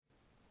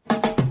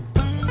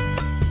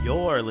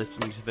You're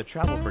listening to the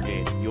Travel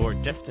Brigade, your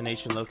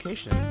destination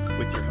location,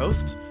 with your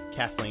hosts,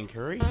 Kathleen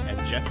Curry and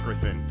Jeff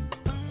Griffin.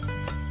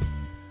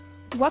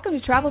 Welcome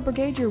to Travel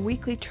Brigade, your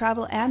weekly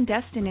travel and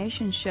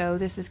destination show.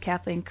 This is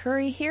Kathleen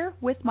Curry here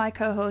with my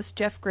co-host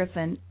Jeff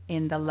Griffin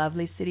in the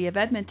lovely city of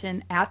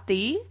Edmonton at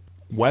the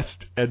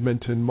West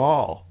Edmonton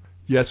Mall.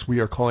 Yes, we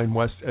are calling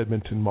West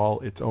Edmonton Mall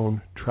its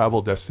own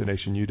travel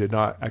destination. You did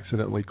not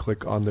accidentally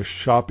click on the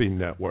shopping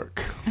network.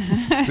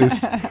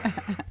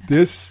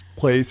 This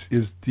place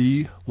is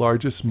the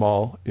largest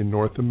mall in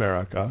North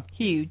America.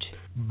 Huge.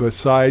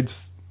 Besides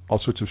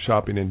all sorts of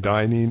shopping and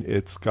dining,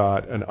 it's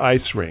got an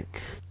ice rink,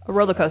 a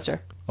roller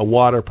coaster, a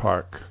water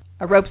park,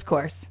 a ropes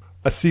course,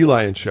 a sea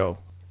lion show,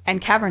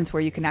 and caverns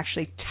where you can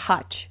actually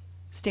touch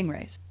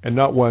stingrays. And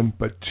not one,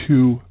 but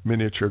two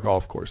miniature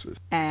golf courses.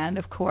 And,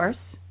 of course,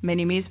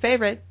 Mini-Me's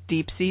favorite,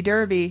 Deep Sea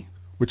Derby.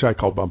 Which I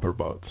call bumper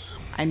boats.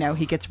 I know,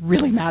 he gets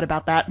really mad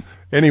about that.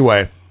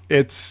 Anyway,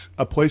 it's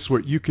a place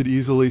where you could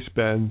easily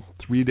spend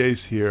 3 days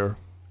here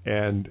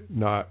and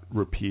not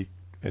repeat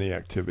any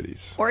activities.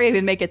 Or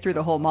even make it through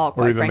the whole mall,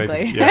 quite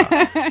frankly.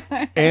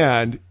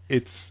 And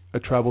it's a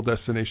travel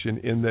destination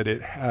in that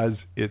it has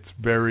its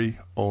very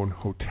own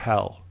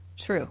hotel.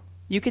 True.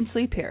 You can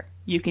sleep here.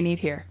 You can eat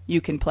here.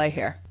 You can play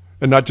here.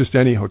 And not just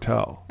any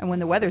hotel. And when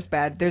the weather's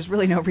bad, there's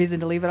really no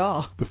reason to leave at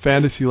all. The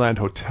Fantasyland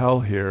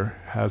Hotel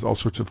here has all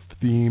sorts of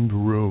themed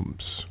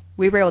rooms.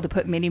 We were able to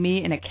put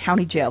Mini-Me in a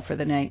county jail for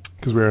the night.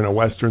 Because we were in a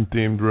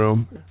Western-themed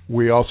room.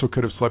 We also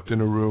could have slept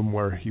in a room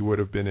where he would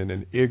have been in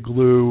an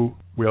igloo.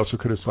 We also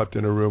could have slept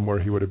in a room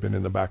where he would have been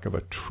in the back of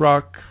a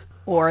truck.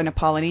 Or in a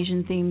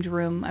Polynesian-themed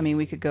room. I mean,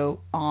 we could go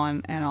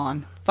on and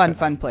on. Fun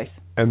place.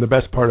 And the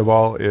best part of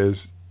all is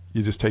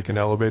you just take an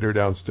elevator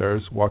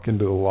downstairs, walk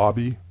into the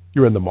lobby.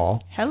 You're in the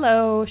mall.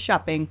 Hello,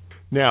 shopping.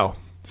 Now,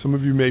 some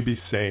of you may be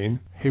saying,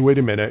 hey, wait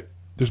a minute.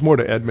 There's more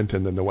to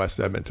Edmonton than the West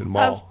Edmonton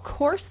Mall. Of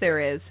course there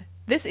is.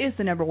 This is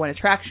the number one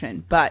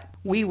attraction, but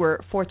we were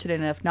fortunate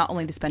enough not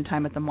only to spend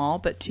time at the mall,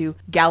 but to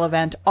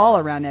gallivant all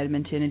around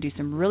Edmonton and do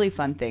some really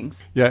fun things.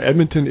 Yeah,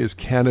 Edmonton is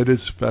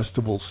Canada's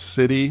festival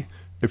city.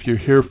 If you're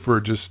here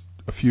for just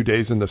a few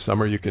days in the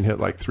summer, you can hit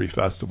like 3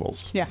 festivals.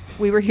 Yeah,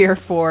 we were here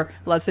for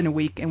less than a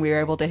week, and we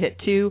were able to hit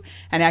 2,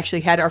 and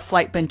actually had our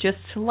flight been just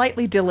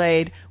slightly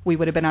delayed, we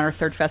would have been on our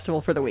 3rd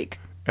festival for the week.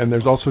 And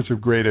there's all sorts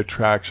of great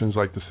attractions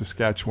like the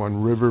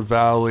Saskatchewan River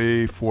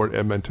Valley, Fort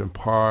Edmonton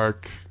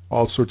Park,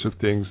 all sorts of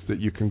things that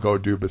you can go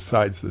do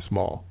besides this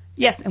mall.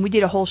 Yes, and we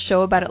did a whole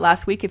show about it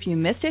last week. If you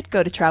missed it,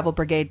 go to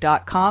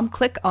travelbrigade.com,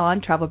 click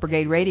on Travel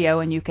Brigade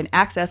Radio, and you can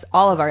access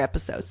all of our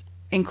episodes,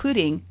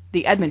 including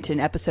the Edmonton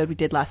episode we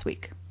did last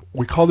week.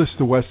 We call this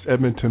the West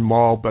Edmonton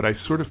Mall, but I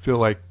sort of feel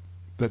like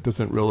that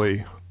doesn't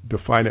really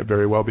define it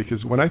very well,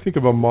 because when I think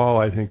of a mall,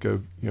 I think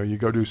of, you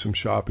go do some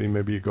shopping,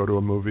 maybe you go to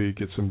a movie,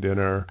 get some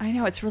dinner. I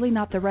know, it's really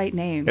not the right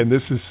name. And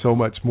this is so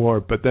much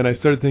more. But then I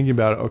started thinking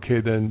about, okay,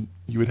 then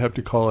you would have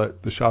to call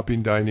it the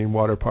shopping, dining,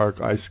 water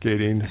park, ice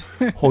skating,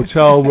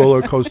 hotel,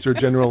 roller coaster,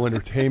 general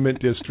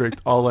entertainment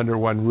district, all under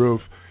one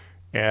roof.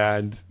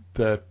 And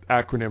the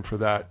acronym for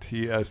that,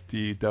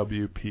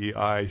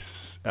 TSDWPICH.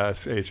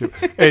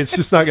 It's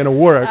just not going to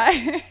work.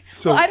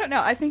 Well, I don't know.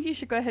 I think you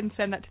should go ahead and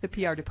send that to the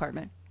PR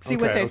department. See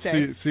what they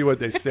say. See what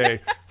they say.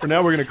 For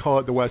now, we're going to call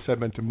it the West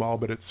Edmonton Mall,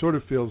 but it sort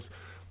of feels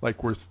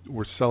like we're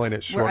selling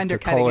it short to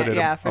call it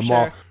a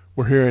mall. Sure.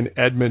 We're here in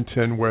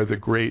Edmonton, where the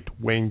great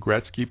Wayne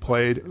Gretzky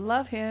played.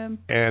 Love him.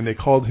 And they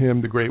called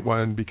him the Great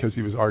One because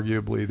he was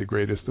arguably the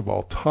greatest of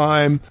all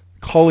time.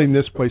 Calling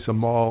this place a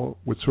mall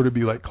would sort of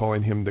be like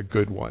calling him the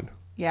Good One.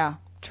 Yeah,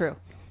 true.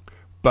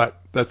 But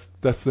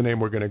that's the name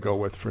we're going to go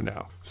with for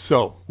now.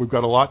 So we've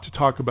got a lot to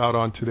talk about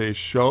on today's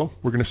show.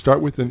 We're going to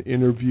start with an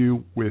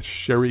interview with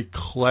Sherry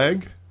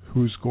Clegg,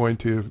 who's going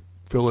to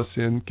fill us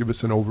in, give us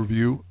an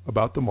overview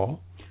about the mall.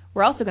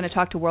 We're also going to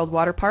talk to World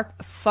Water Park,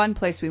 a fun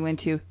place we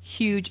went to,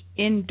 huge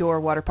indoor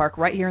water park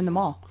right here in the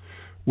mall.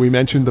 We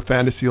mentioned the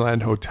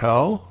Fantasyland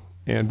Hotel,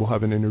 and we'll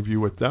have an interview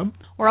with them.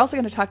 We're also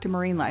going to talk to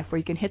Marine Life, where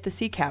you can hit the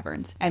sea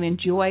caverns and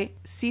enjoy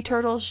sea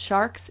turtles,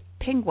 sharks,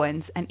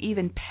 penguins, and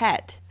even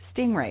pet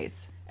stingrays,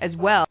 as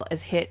well as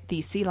hit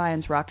the Sea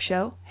Lions Rock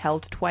Show,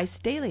 held twice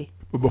daily.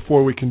 But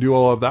before we can do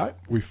all of that,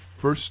 we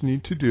first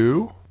need to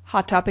do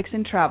Hot Topics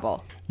in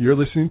Travel. You're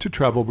listening to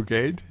Travel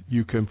Brigade.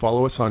 You can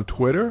follow us on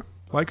Twitter,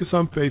 like us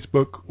on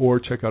Facebook, or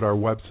check out our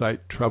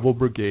website,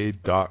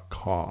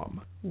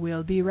 travelbrigade.com.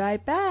 We'll be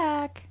right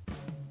back.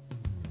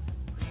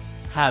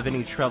 Have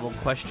any travel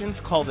questions?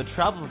 Call the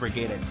Travel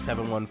Brigade at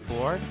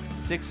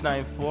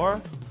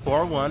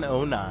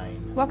 714-694-4109.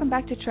 Welcome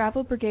back to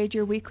Travel Brigade,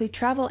 your weekly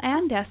travel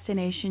and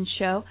destination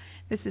show.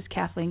 This is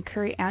Kathleen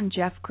Curry and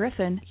Jeff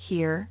Griffin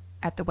here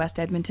at the West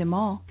Edmonton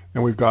Mall.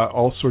 And we've got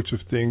all sorts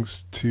of things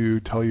to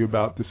tell you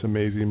about this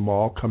amazing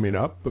mall coming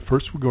up. But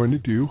first we're going to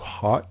do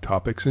Hot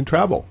Topics in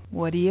Travel.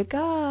 What do you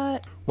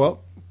got?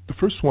 Well, the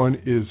first one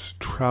is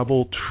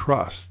travel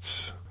trusts.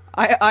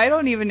 I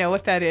don't even know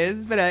what that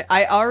is, but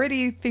I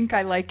already think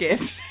I like it.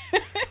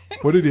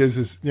 What it is,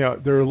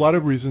 there are a lot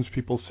of reasons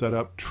people set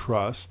up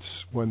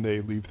trusts when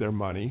they leave their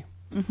money.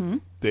 Mm-hmm.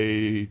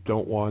 They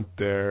don't want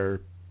their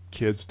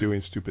kids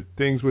doing stupid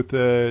things with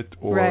it,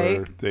 or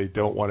Right. they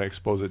don't want to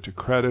expose it to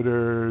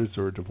creditors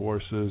or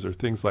divorces or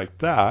things like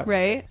that.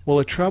 Right. Well,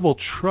 a travel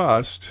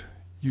trust,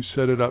 you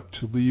set it up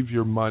to leave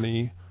your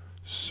money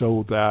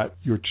so that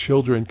your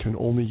children can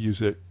only use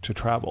it to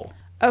travel.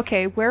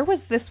 Okay, where was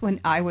this when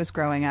I was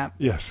growing up?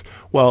 Yes.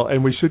 Well,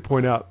 and we should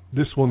point out,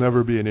 this will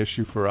never be an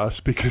issue for us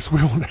because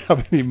we won't have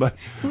any money.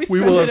 We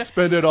will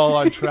spend it all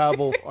on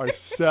travel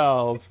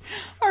ourselves.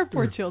 Our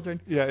poor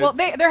children. Yeah. Well,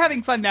 they're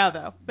having fun now,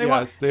 though.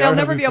 They'll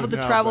never be able to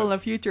travel in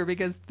the future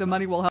because the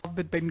money will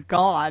have been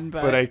gone.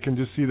 But I can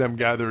just see them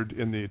gathered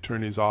in the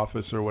attorney's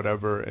office or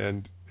whatever,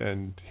 and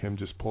him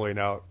just pulling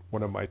out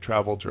one of my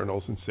travel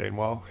journals and saying,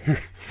 well,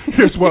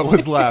 here's what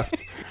was left.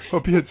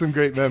 Hope you had some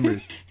great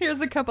memories.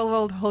 Here's a couple of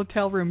old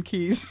hotel room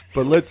keys.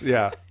 But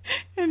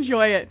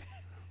Enjoy it.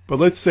 But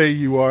let's say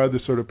you are the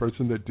sort of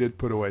person that did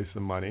put away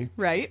some money.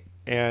 Right.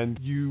 And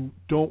you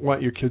don't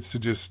want your kids to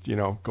just,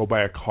 go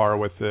buy a car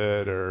with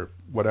it or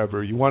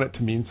whatever. You want it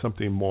to mean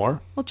something more.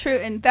 Well, true.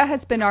 And that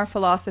has been our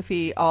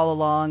philosophy all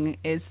along,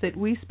 is that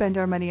we spend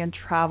our money on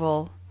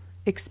travel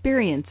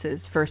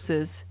experiences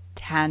versus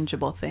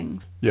tangible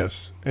things. Yes.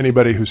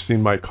 Anybody who's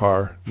seen my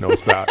car knows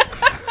that.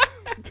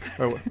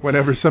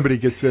 Whenever somebody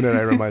gets in it,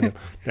 I remind them.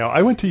 Now,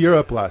 I went to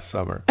Europe last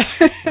summer.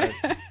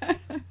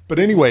 But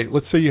anyway,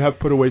 let's say you have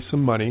put away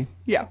some money.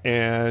 Yeah.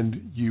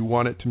 And you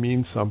want it to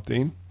mean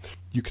something.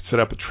 You could set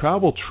up a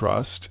travel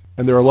trust,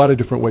 and there are a lot of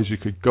different ways you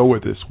could go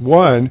with this.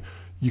 One,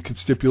 you could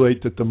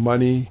stipulate that the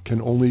money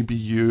can only be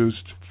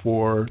used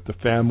for the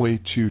family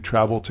to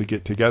travel to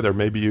get together.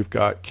 Maybe you've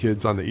got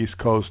kids on the East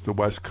Coast, the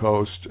West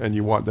Coast, and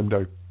you want them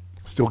to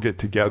still get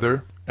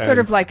together. Sort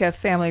of like a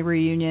family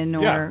reunion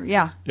or,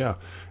 Yeah.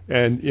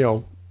 And,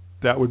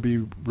 that would be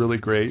really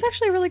great. It's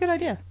actually a really good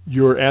idea.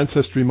 Your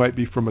ancestry might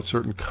be from a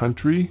certain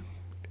country,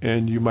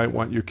 and you might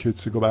want your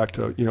kids to go back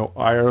to,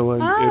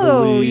 Ireland, Italy.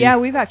 Oh, yeah,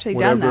 we've actually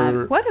done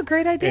that. What a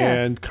great idea.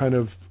 And kind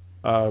of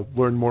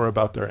learn more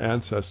about their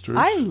ancestors.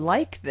 I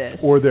like this.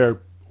 Or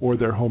their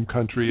home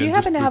country. You and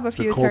happen just to have a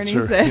few attorneys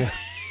culture. that... Yeah.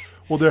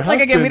 Well, there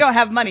have we don't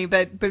have money,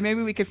 but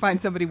maybe we could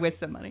find somebody with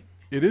some money.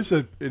 It is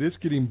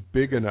getting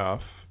big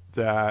enough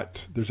that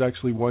there's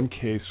actually one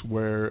case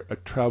where a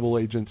travel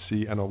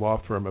agency and a law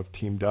firm have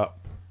teamed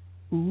up.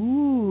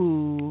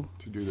 Ooh,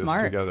 to do this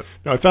smart. together.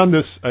 Now, I found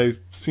this, I've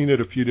seen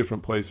it a few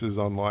different places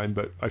online,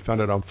 but I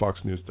found it on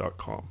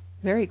foxnews.com.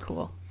 Very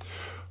cool.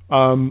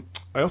 I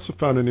also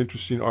found an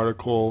interesting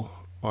article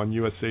on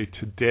USA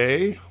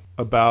Today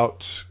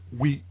about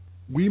we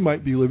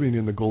might be living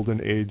in the golden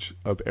age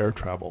of air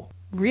travel.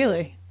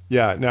 Really?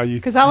 Yeah. Now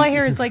because all I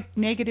hear is like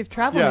negative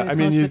travel news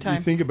most of the time.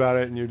 You think about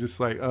it and you're just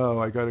like, oh,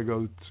 I got to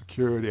go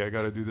security, I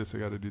got to do this, I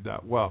got to do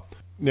that. Well,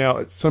 now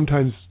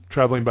sometimes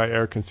traveling by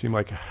air can seem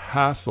like a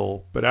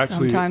hassle, but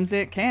actually sometimes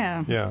it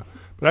can. Yeah,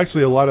 but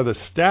actually a lot of the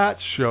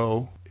stats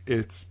show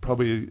it's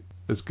probably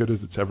as good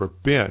as it's ever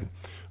been.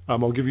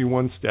 I'll give you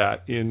one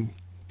stat. In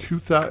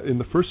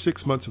the first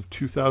 6 months of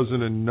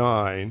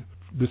 2009,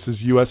 this is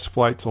U.S.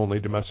 flights only,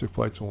 domestic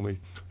flights only,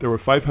 there were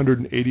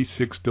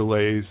 586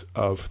 delays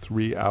of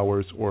 3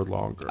 hours or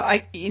longer.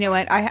 You know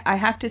what? I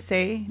have to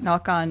say,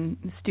 knock on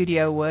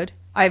studio wood,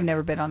 I've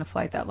never been on a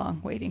flight that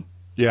long waiting.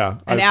 Yeah.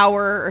 An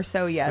hour or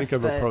so, yes. I think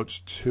I've approached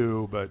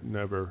 2, but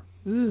never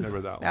that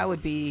long. That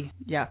would be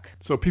yuck.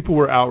 So people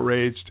were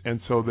outraged,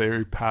 and so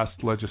they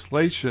passed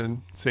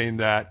legislation saying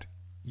that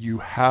you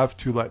have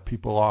to let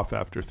people off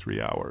after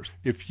 3 hours.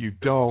 If you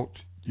don't,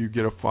 you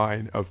get a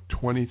fine of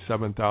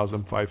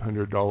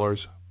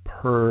 $27,500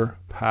 per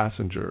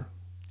passenger.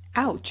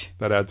 Ouch.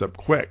 That adds up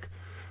quick.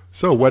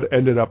 So what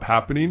ended up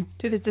happening?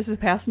 Does the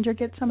passenger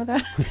get some of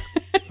that?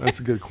 That's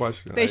a good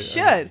question. They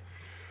should.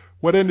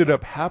 What ended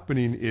up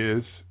happening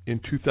is in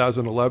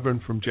 2011,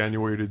 from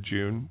January to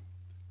June,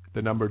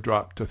 the number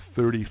dropped to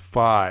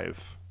 35.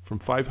 From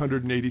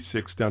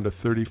 586 down to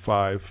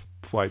 35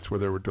 flights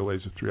where there were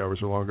delays of 3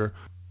 hours or longer.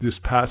 This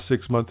past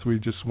 6 months we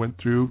just went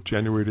through,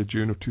 January to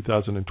June of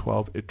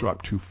 2012, it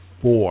dropped to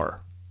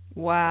 4.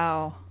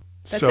 Wow.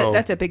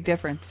 That's a big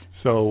difference.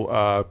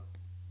 So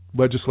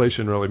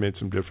legislation really made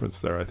some difference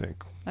there, I think.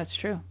 That's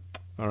true.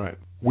 All right.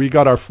 We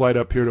got our flight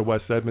up here to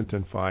West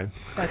Edmonton fine.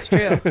 That's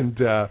true.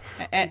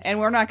 and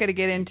we're not going to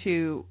get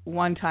into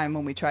one time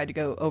when we tried to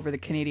go over the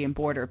Canadian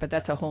border, but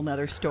that's a whole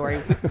nother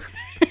story.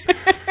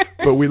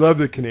 But we love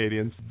the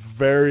Canadians.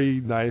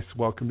 Very nice,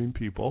 welcoming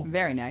people.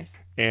 Very nice.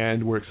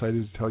 And we're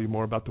excited to tell you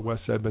more about the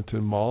West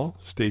Edmonton Mall.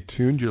 Stay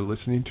tuned. You're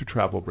listening to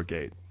Travel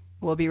Brigade.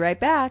 We'll be right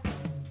back.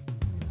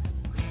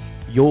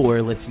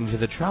 You're listening to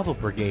the Travel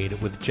Brigade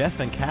with Jeff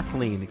and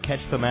Kathleen.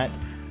 Catch them at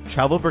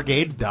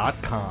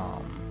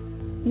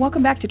travelbrigade.com.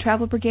 Welcome back to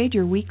Travel Brigade,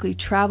 your weekly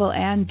travel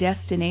and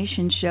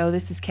destination show.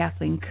 This is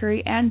Kathleen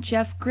Curry and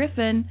Jeff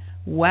Griffin,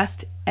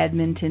 West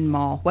Edmonton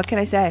Mall. What can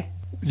I say?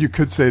 You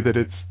could say that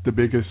it's the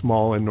biggest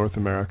mall in North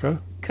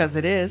America. Because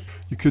it is.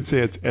 You could say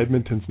it's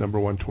Edmonton's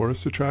 #1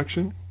 tourist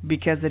attraction.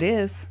 Because it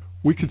is.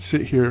 We could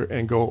sit here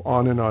and go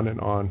on and on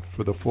and on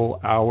for the full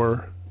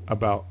hour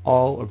about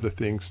all of the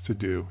things to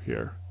do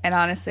here. And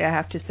honestly, I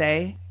have to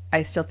say,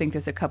 I still think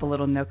there's a couple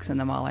little nooks in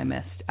the mall I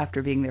missed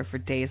after being there for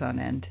days on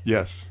end.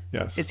 Yes.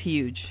 It's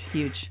huge.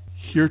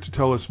 Here to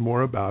tell us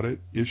more about it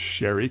is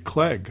Sherry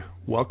Clegg.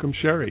 Welcome,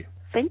 Sherry.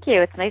 Thank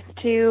you. It's nice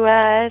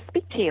to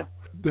speak to you.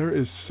 There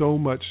is so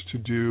much to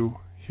do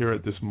here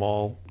at this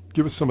mall.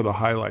 Give us some of the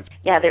highlights.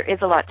 Yeah, there is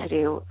a lot to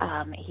do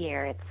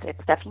here. It's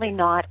definitely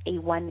not a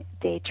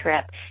one-day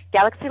trip.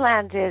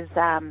 Galaxyland is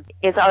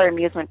our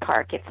amusement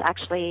park. It's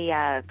actually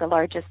the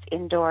largest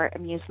indoor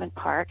amusement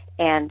park,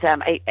 and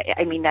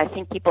I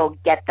think people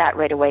get that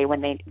right away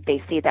when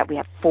they see that we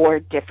have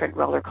 4 different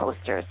roller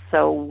coasters.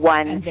 So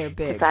one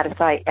to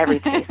satisfy every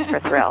taste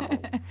for thrill.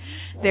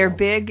 They're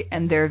big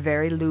and they're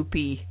very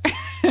loopy.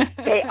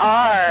 They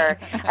are.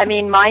 I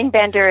mean,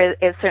 Mindbender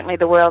is certainly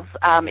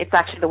it's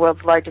actually the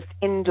world's largest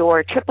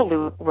indoor triple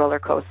loop roller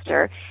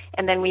coaster.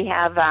 And then we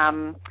have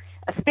a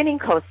spinning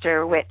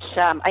coaster, which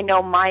I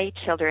know my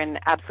children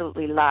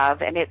absolutely love,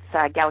 and it's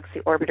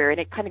Galaxy Orbiter, and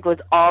it kind of goes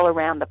all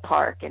around the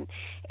park, and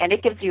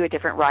it gives you a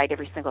different ride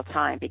every single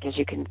time because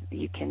you can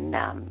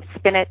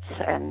spin it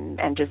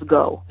and just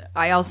go.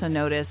 I also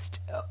noticed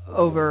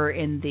over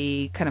in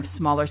the kind of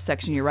smaller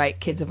section, you're right,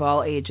 kids of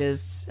all ages.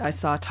 I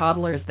saw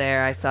toddlers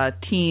there. I saw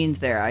teens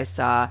there. I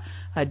saw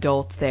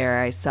adults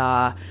there. I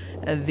saw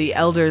the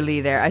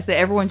elderly there. I saw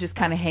everyone just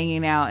kind of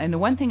hanging out. And the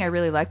one thing I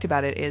really liked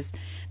about it is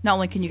not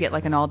only can you get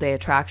like an all-day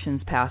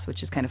attractions pass,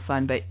 which is kind of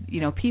fun, but,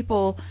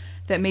 people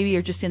that maybe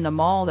are just in the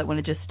mall that want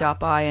to just stop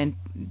by and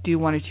do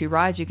 1 or 2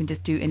 rides, you can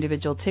just do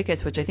individual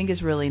tickets, which I think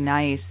is really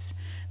nice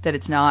that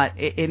it's not,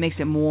 it makes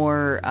it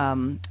more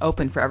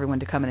open for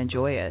everyone to come and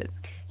enjoy it.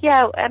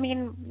 Yeah, I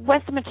mean,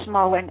 West Edmonton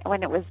Mall,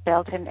 when it was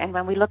built and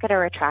when we look at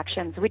our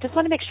attractions, we just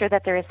want to make sure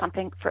that there is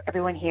something for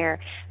everyone here.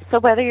 So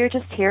whether you're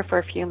just here for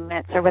a few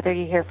minutes or whether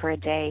you're here for a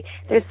day,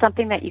 there's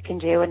something that you can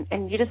do,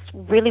 and you just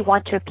really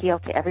want to appeal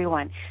to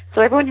everyone.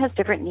 So everyone has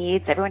different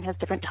needs. Everyone has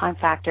different time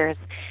factors.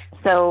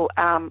 So,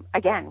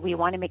 again, we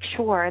want to make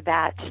sure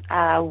that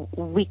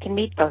we can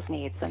meet those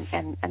needs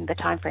and the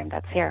time frame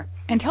that's here.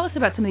 And tell us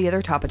about some of the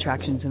other top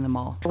attractions in the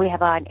mall. We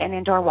have an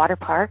indoor water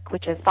park,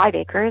 which is 5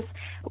 acres,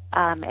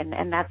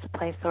 and that's a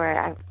place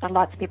where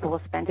lots of people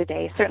will spend a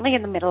day. Certainly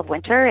in the middle of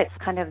winter, it's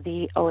kind of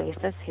the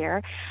oasis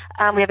here.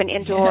 We have an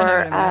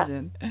indoor.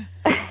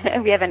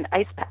 We have an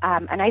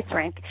ice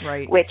rink,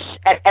 right, which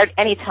at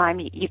any time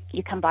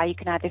you come by, you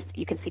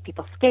can see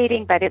people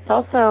skating, but it's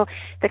also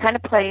the kind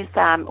of place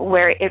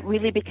where it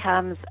really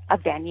becomes a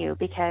venue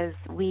because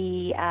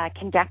we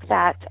can deck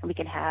that. We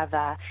can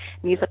have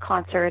music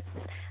concerts.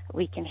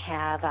 We can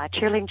have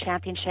cheerleading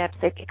championships.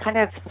 It kind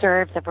of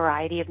serves a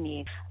variety of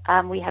needs.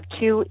 We have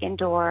 2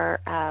 indoor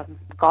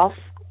golf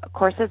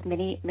courses,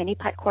 mini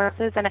putt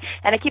courses, and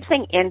I keep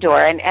saying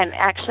indoor, and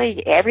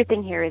actually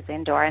everything here is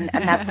indoor, and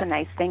that's the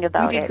nice thing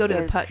about it. You did go to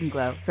the putt and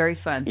glow. Very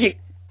fun. Yeah.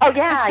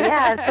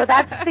 So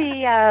that's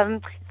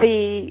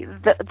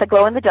the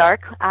glow in the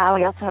dark.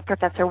 We also have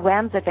Professor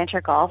Wem's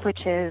Adventure Golf, which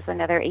is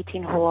another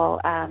 18-hole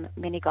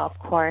mini golf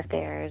course.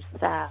 There's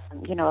a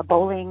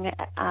bowling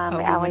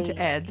alley. We went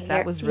to Ed's.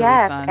 That was really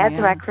fun. Yes,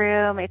 Ed's Rec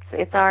Room.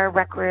 It's our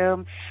rec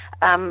room.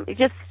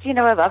 Just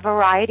a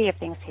variety of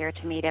things here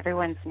to meet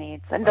everyone's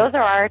needs, and those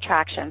are our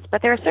attractions.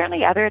 But there are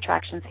certainly other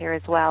attractions here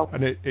as well.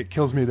 And it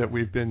kills me that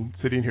we've been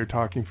sitting here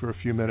talking for a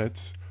few minutes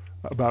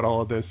about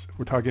all of this.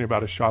 We're talking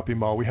about a shopping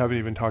mall. We haven't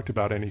even talked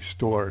about any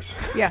stores.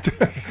 Yeah,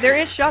 there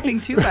is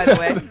shopping too, by the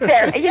way.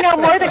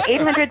 More than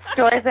 800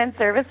 stores and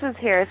services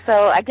here.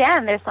 So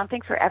again, there's something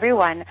for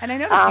everyone. And I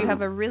noticed you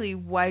have a really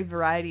wide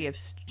variety of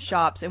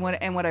shops, and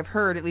what I've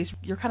heard, at least,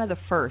 you're kind of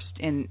the first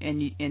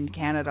in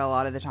Canada a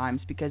lot of the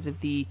times because of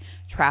the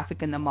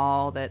traffic in the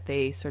mall that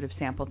they sort of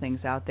sample things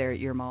out there at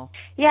your mall.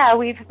 Yeah,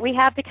 we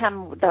have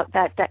become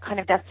that kind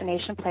of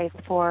destination place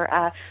for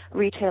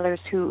retailers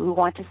who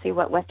want to see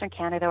what Western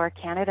Canada or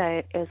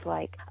Canada is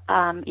like,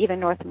 even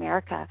North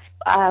America.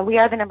 We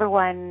are the number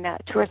 1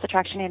 tourist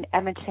attraction in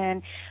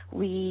Edmonton.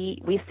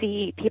 We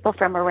see people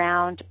from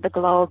around the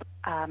globe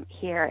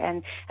here,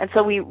 and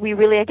so we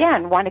really,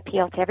 again, want to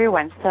appeal to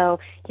everyone. So,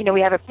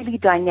 we have a really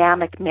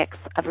dynamic mix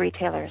of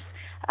retailers,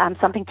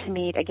 something to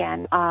meet,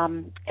 again,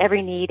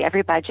 every need,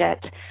 every budget,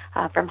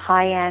 from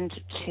high-end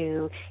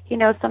to,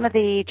 some of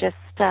the just,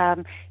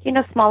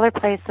 smaller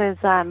places,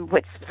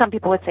 which some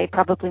people would say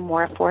probably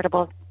more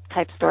affordable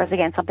type stores.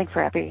 Again, something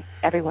for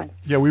everyone.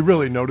 Yeah, we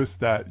really noticed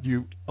that.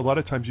 A lot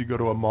of times you go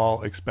to a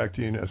mall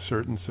expecting a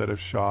certain set of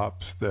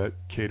shops that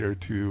cater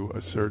to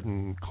a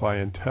certain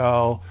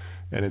clientele,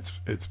 and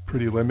it's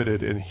pretty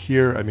limited. And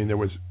here, I mean, there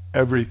was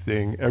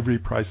everything, every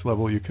price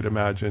level you could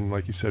imagine,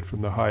 like you said,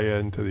 from the high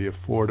end to the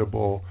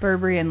affordable.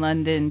 Burberry in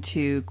London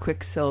to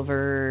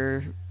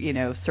Quicksilver,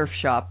 surf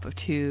shop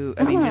to,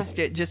 I mean,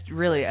 just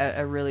really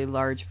a really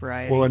large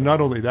variety. Well, and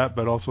not only that,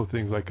 but also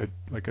things like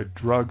a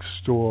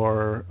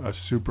drugstore, a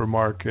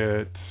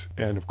supermarket,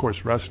 and of course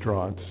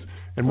restaurants.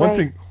 And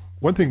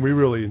one thing we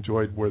really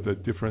enjoyed were the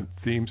different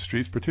themed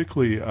streets,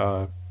 particularly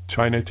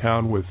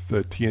Chinatown with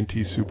the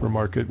TNT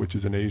supermarket, which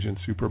is an Asian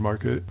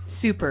supermarket.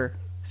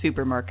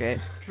 supermarket.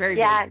 Very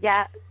big.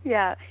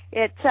 Yeah.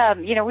 It's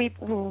we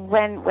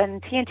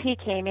when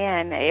TNT came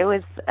in, it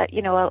was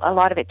a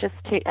lot of it just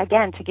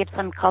to give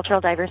some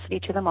cultural diversity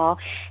to the mall,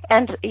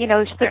 and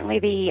certainly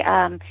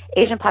the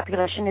Asian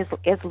population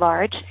is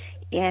large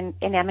in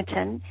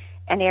Edmonton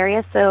an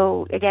area,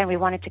 so again we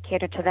wanted to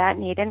cater to that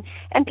need, and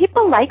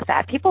people like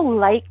that. People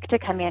like to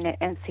come in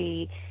and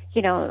see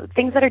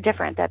things that are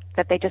different that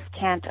they just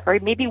can't or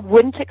maybe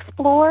wouldn't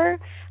explore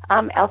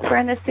elsewhere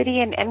in the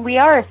city. And we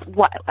are, a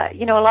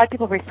lot of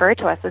people refer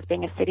to us as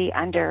being a city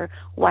under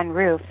one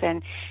roof.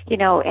 And,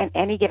 in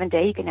any given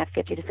day you can have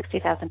 50 to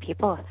 60,000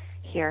 people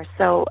here.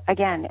 So,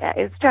 again,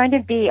 it's trying to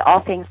be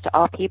all things to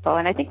all people.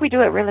 And I think we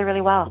do it really,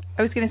 really well.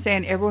 I was going to say,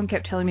 and everyone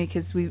kept telling me,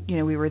 because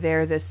we were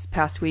there this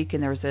past week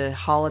and there was a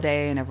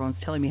holiday and everyone's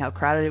telling me how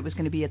crowded it was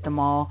going to be at the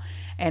mall.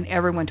 And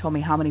everyone told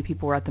me how many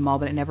people were at the mall,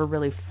 but it never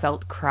really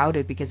felt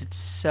crowded because it's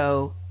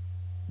so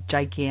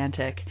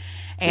gigantic.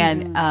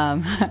 And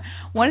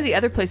one of the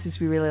other places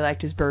we really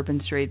liked is Bourbon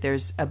Street.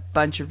 There's a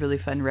bunch of really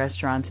fun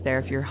restaurants there.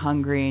 If you're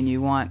hungry and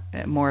you want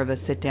more of a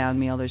sit-down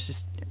meal, there's just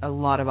a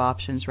lot of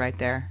options right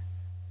there.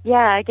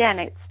 Yeah, again,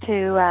 it's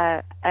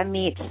to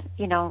meet,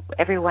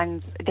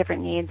 everyone's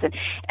different needs.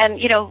 And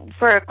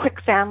for a quick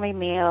family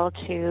meal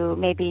to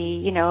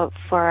maybe,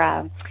 for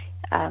a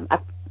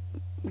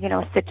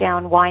sit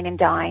down, wine and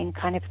dine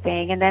kind of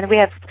thing. And then we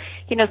have,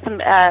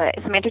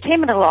 some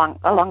entertainment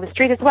along the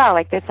street as well.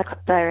 Like there's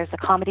a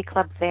comedy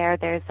club there.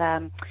 There's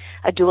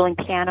a dueling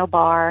piano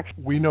bar.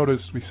 We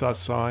saw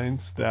signs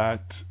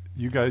that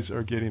you guys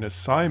are getting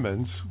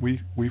assignments. We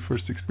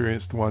first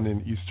experienced one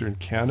in Eastern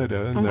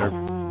Canada, and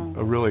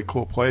they're a really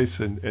cool place,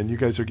 and you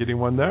guys are getting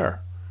one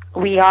there.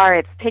 We are.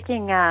 It's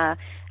taking a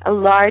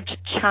large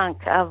chunk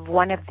of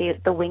one of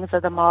the wings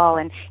of the mall,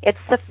 and it's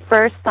the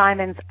first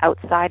Simons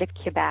outside of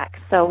Quebec.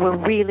 So we're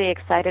really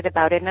excited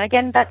about it. And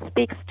again, that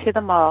speaks to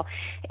the mall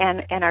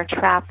and our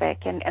traffic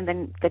and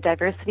then the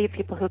diversity of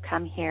people who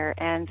come here,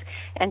 and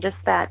just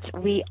that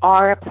we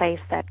are a place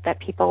that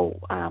people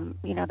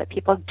that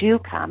people do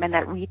come, and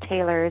that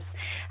retailers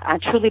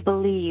truly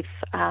believe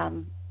are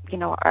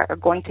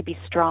going to be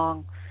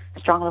strong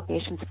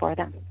locations for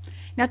them.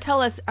 Now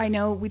tell us, I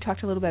know we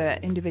talked a little bit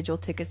about individual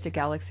tickets to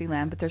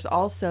Galaxyland, but there's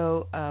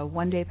also a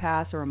one-day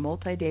pass or a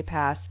multi-day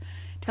pass.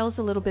 Tell us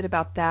a little bit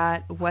about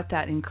that, what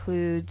that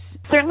includes.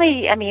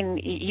 Certainly, I mean,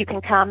 you can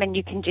come and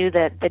you can do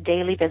the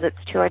daily visits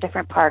to our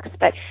different parks,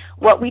 but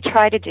what we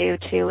try to do,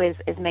 too, is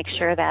make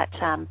sure that,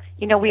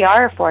 we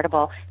are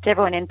affordable to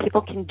everyone, and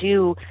people can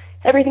do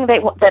everything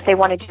that they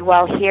want to do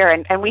while here.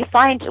 And we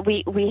find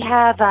we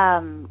have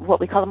what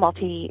we call a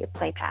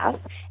multi-play pass,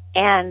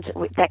 and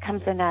that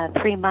comes in a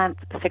 3-month,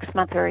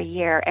 6-month, or a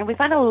year. And we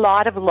find a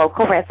lot of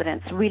local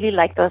residents really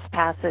like those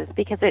passes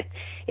because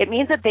it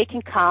means that they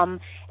can come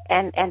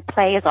and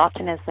play as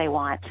often as they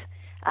want,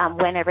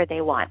 whenever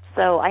they want.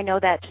 So I know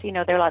that,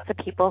 there are lots of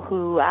people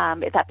who,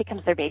 if that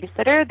becomes their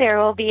babysitter, there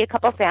will be a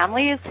couple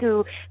families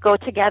who go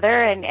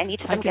together and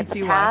each of them gets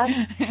a pass.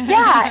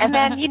 Yeah, and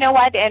then, you know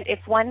what, and if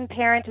one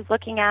parent is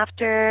looking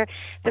after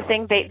the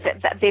thing,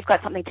 they've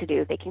got something to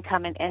do. They can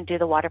come and do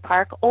the water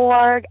park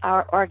or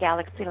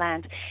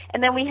Galaxyland.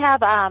 And then we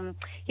have,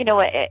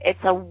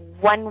 it's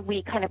a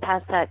 1-week kind of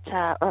pass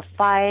or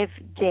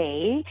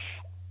 5-day,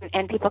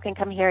 and people can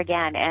come here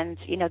again, and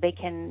they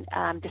can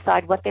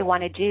decide what they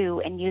want to do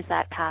and use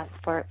that pass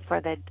for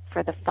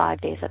the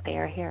 5 days that they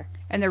are here.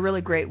 And they're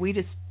really great. We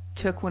just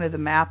took one of the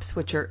maps,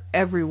 which are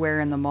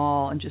everywhere in the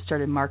mall, and just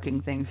started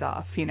marking things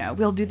off.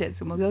 We'll do this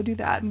and we'll go do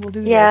that and we'll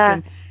do this.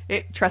 And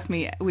trust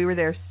me, we were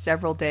there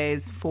several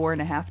days,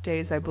 4.5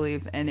 days, I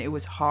believe, and it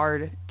was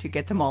hard to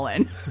get them all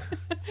in.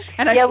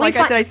 And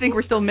I think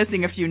we're still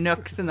missing a few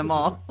nooks in the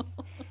mall.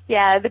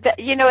 Yeah,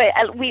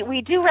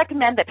 we do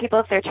recommend that people,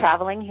 if they're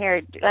traveling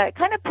here,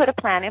 kind of put a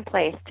plan in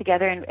place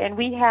together, and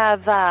we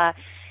have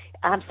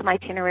some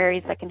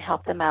itineraries that can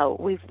help them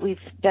out. We've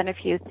done a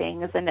few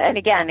things, and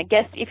again, I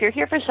guess if you're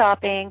here for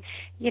shopping,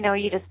 you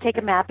just take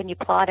a map and you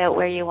plot out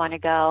where you want to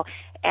go,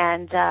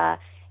 and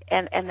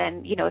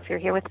then if you're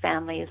here with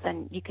families,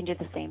 then you can do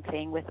the same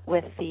thing with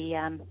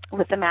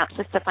the maps,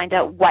 just to find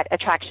out what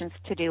attractions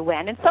to do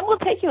when. And some will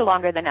take you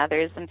longer than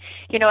others. And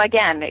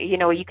again,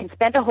 you can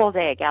spend a whole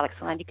day at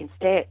Galaxyland. You can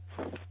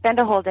spend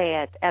a whole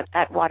day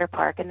at Water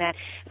Park, and then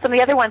some of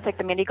the other ones like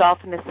the mini golf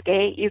and the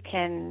skate, you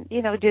can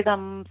do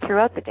them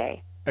throughout the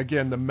day.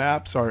 Again, the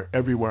maps are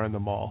everywhere in the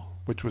mall,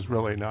 which was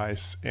really nice.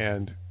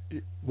 And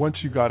once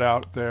you got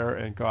out there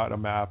and got a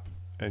map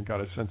and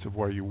got a sense of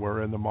where you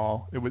were in the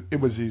mall, it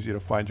was easy to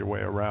find your way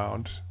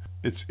around.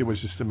 It was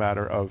just a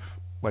matter of,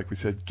 like we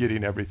said,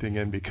 getting everything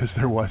in because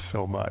there was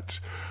so much.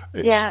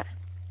 Yeah.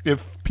 If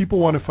people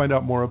want to find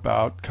out more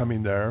about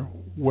coming there,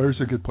 where's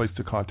a good place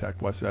to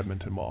contact West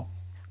Edmonton Mall?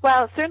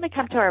 Well, certainly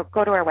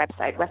go to our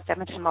website,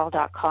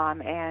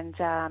 westedmontonmall.com, and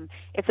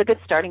it's a good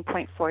starting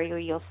point for you.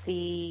 You'll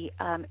see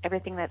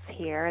everything that's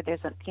here. There's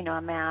a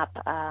map,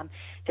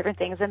 different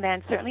things, and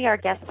then certainly our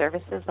guest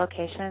services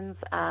locations.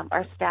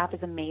 Our staff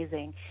is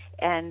amazing,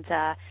 and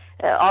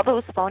all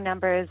those phone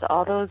numbers,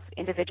 all those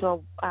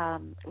individual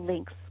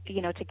links,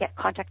 to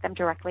contact them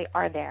directly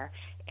are there.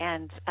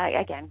 And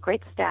again,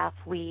 great staff.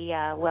 We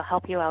will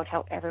help you out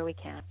however we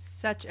can.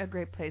 Such a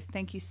great place.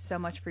 Thank you so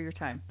much for your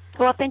time.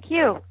 Well, thank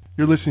you.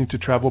 You're listening to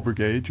Travel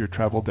Brigade, your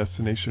travel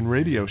destination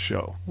radio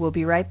show. We'll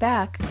be right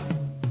back.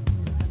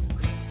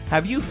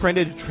 Have you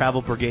friended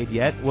Travel Brigade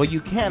yet? Well, you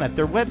can at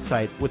their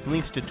website with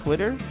links to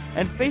Twitter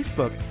and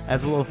Facebook,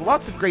 as well as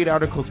lots of great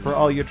articles for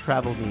all your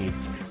travel needs.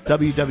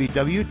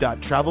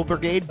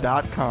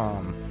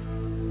 www.travelbrigade.com.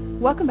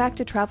 Welcome back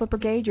to Travel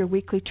Brigade, your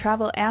weekly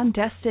travel and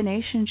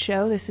destination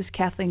show. This is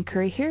Kathleen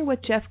Curry here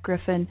with Jeff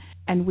Griffin,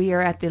 and we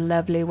are at the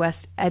lovely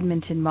West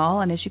Edmonton Mall.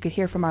 And as you could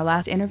hear from our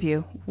last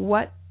interview,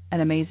 what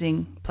an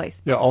amazing place.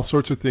 Yeah, all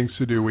sorts of things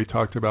to do. We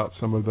talked about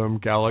some of them.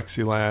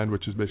 Galaxyland,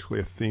 which is basically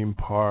a theme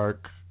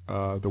park.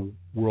 The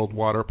World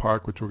Water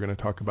Park, which we're going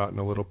to talk about in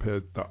a little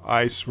bit. The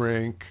ice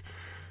rink.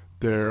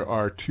 There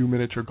are 2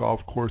 miniature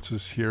golf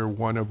courses here,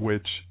 one of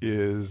which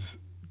is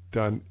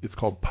done. It's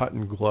called Putt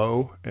and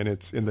Glow, and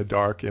it's in the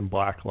dark in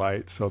black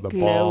light, so the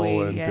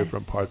ball and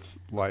different parts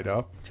light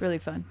up. It's really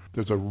fun.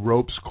 There's a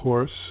ropes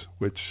course,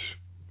 which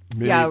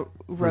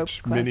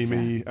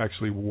Mini-Me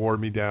actually wore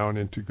me down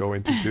into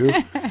going to do,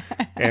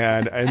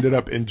 and I ended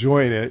up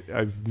enjoying it.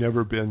 I've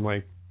never been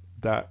like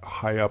that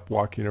high up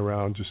walking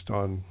around just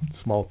on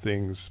small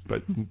things,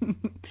 but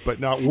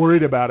not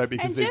worried about it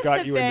because they've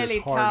got you in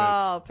this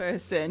harness.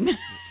 And just a fairly tall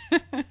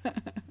person.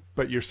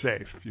 But you're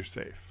safe. You're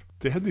safe.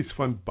 They had these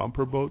fun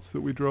bumper boats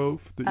that we drove.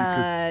 That you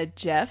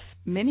could... Jeff,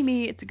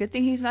 Mini-Me, it's a good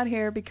thing he's not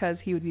here because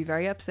he would be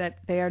very upset.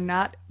 They are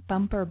not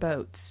bumper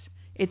boats.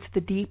 It's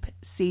the Deep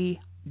Sea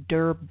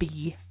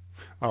Derby.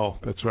 Oh,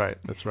 that's right.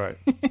 That's right.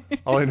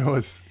 All I know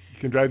is you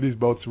can drive these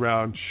boats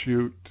around,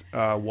 shoot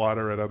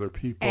water at other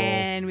people.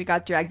 And we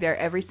got dragged there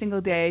every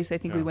single day, so I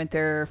think we went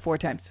there 4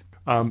 times.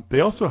 They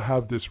also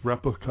have this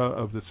replica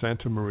of the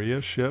Santa Maria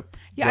ship.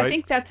 Yeah, right, I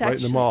think that's right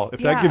in the mall. If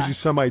that gives you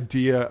some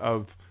idea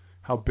of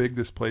how big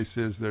this place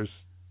is, there's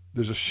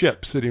a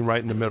ship sitting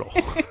right in the middle.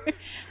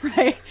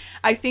 Right.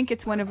 I think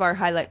it's one of our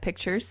highlight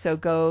pictures, so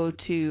go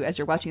to, as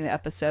you're watching the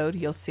episode,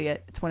 you'll see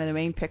it. It's one of the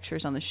main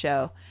pictures on the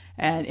show,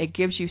 and it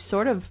gives you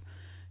sort of,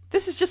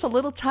 this is just a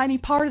little tiny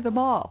part of the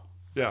mall.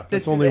 Yeah,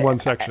 it's only one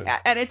section.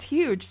 And it's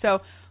huge, so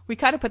we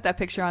kind of put that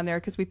picture on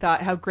there because we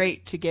thought how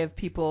great to give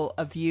people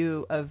a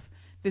view of,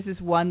 this is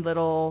one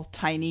little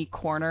tiny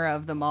corner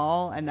of the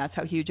mall, and that's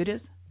how huge it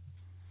is.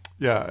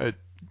 Yeah,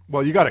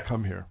 well, you got to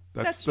come here.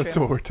 That's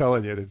what we're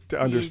telling you, to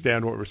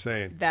understand what we're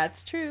saying. That's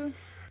true.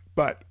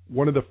 But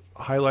one of the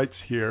highlights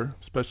here,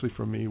 especially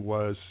for me,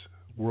 was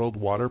World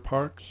Water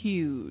Park.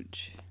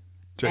 Huge.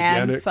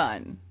 Gigantic. And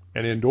fun.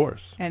 And indoors.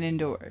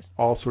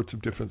 All sorts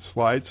of different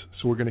slides.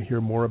 So we're going to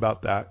hear more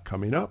about that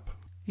coming up.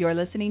 You're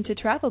listening to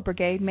Travel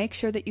Brigade. Make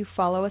sure that you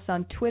follow us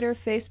on Twitter,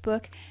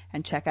 Facebook,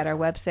 and check out our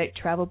website,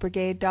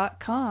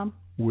 travelbrigade.com.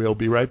 We'll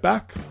be right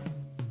back.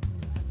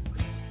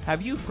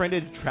 Have you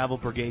friended Travel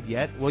Brigade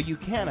yet? Well, you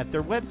can at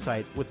their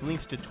website with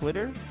links to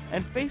Twitter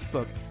and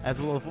Facebook, as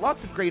well as lots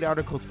of great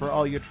articles for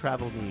all your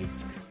travel needs.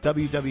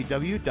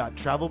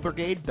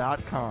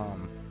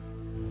 www.travelbrigade.com.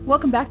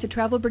 Welcome back to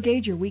Travel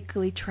Brigade, your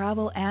weekly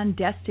travel and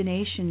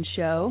destination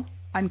show.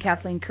 I'm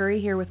Kathleen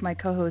Curry here with my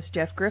co-host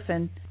Jeff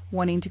Griffin,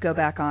 wanting to go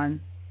back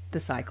on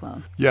the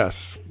cyclone. Yes,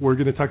 we're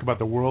going to talk about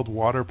the World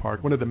Water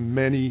Park. One of the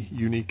many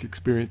unique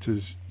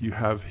experiences you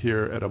have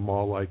here at a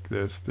mall like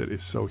this that is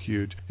so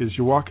huge is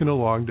you're walking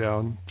along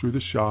down through the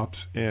shops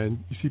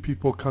and you see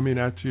people coming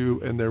at you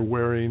and they're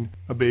wearing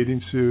a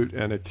bathing suit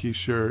and a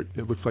T-shirt.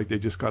 It looks like they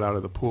just got out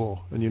of the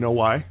pool. And you know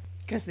why?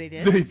 Because they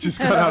did. They just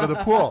got out of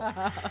the pool.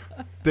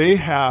 They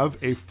have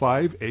a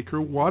 5-acre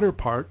water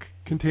park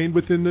contained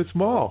within this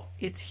mall.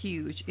 It's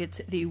huge. It's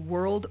the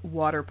World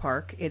Water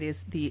Park. It is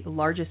the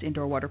largest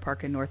indoor water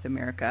park in North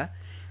America.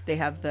 They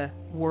have the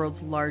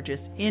world's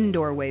largest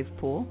indoor wave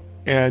pool.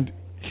 And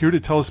here to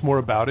tell us more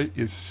about it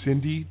is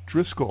Cindy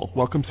Driscoll.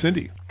 Welcome,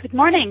 Cindy. Good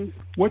morning.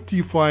 What do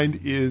you find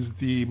is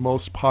the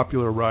most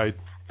popular ride?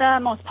 The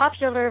most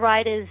popular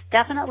ride is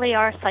definitely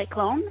our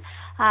Cyclone.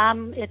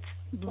 It's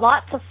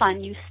lots of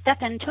fun. You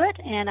step into it,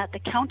 and at the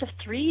count of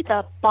 3,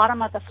 the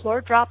bottom of the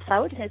floor drops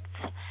out.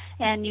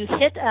 And you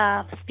hit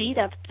a speed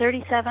of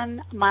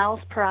 37 miles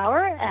per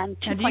hour and 2.5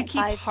 Gs. And do you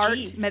keep heart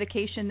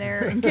medication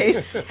there in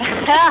case?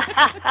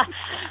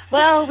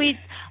 Well, we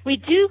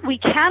do. We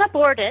can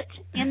abort it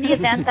in the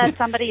event that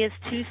somebody is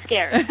too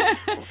scared.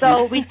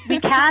 So we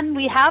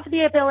have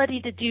the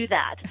ability to do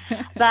that.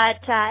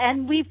 But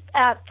and we've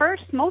at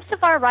first, most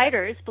of our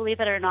riders, believe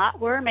it or not,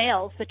 were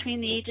males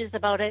between the ages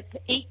about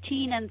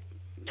 18 and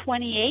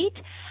 28.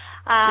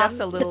 Jeff's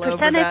a little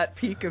over that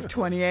peak of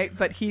 28,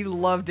 but he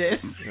loved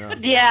it.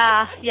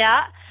 Yeah.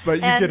 But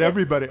you get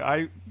everybody.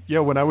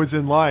 When I was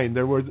in line,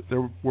 there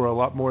were a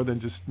lot more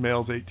than just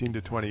males 18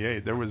 to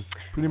 28. There was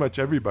pretty much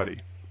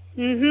everybody.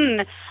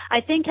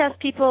 I think as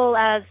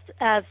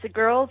the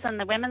girls and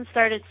the women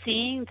started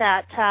seeing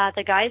that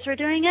the guys were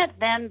doing it,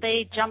 then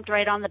they jumped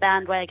right on the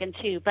bandwagon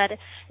too. But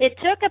it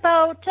took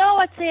about,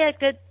 I'd say a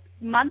good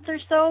month or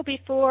so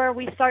before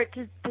we start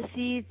to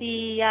see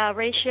the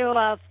ratio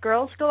of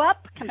girls go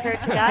up compared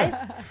to guys.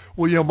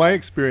 Well, my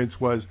experience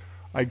was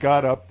I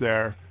got up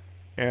there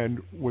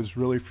and was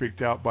really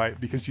freaked out by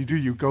it because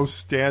you go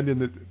stand in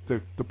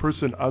the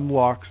person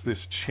unlocks this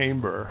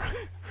chamber.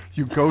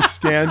 You go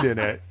stand in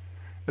it,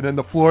 and then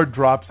the floor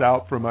drops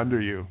out from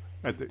under you.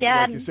 Like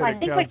and I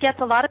think what gets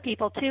a lot of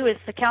people too is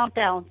the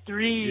countdown: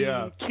 3,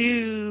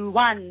 2,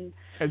 1.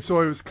 And so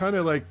I was kind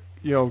of like,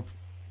 a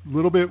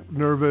little bit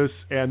nervous,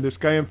 and this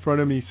guy in front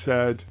of me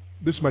said,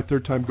 "This is my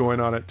third time going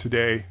on it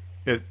today.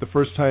 The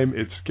first time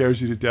it scares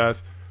you to death,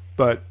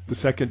 but the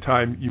second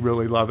time you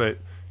really love it."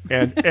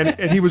 And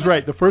he was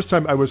right. The first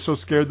time I was so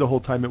scared the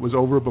whole time it was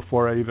over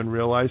before I even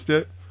realized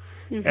it.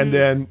 Mm-hmm. And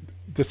then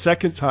the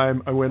second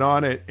time I went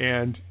on it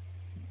and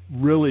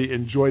really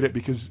enjoyed it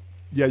because,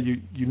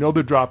 you know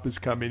the drop is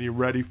coming. You're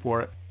ready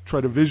for it. Try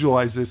to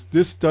visualize this.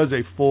 This does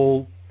a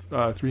full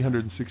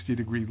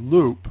 360-degree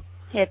loop.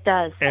 It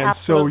does, and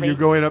absolutely. So you're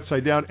going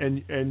upside down,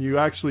 and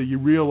you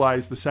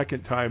realize the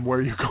second time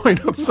where you're going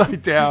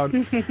upside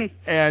down.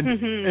 And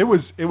it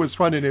was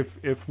fun, and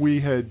if we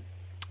had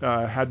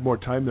had more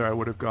time there, I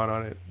would have gone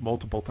on it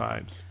multiple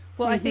times.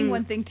 Well, I think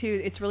one thing, too,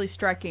 it's really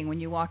striking when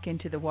you walk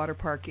into the water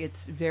park. It's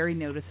very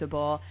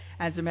noticeable.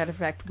 As a matter of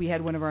fact, we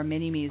had one of our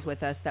mini-me's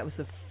with us. That was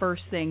the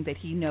first thing that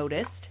he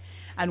noticed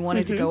and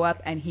wanted to go up,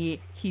 and he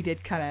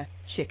did kind of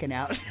chicken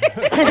out.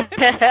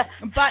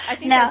 But I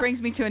think that brings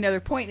me to another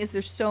point, is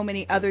there's so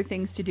many other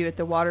things to do at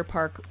the water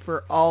park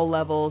for all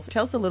levels.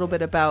 Tell us a little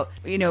bit about,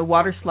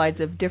 water slides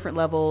of different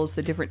levels,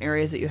 the different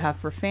areas that you have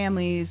for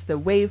families, the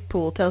wave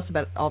pool. Tell us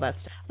about all that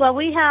stuff. Well,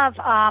 we have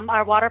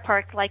our water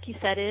park, like you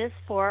said, is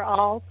for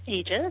all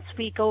ages.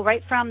 We go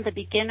right from the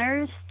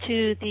beginners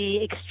to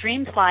the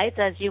extreme slides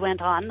as you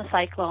went on, the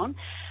Cyclone.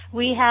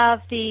 We have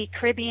the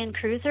Caribbean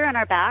Cruiser in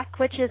our back,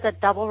 which is a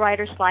double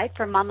rider slide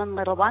for mom and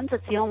little ones.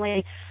 It's the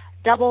only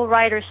double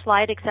rider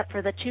slide except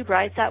for the tube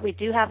rides that we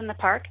do have in the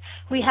park.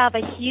 We have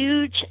a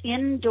huge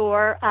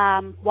indoor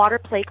water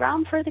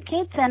playground for the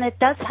kids, and it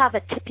does have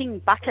a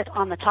tipping bucket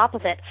on the top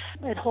of it.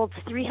 It holds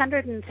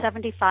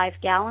 375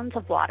 gallons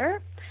of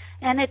water,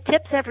 and it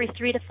tips every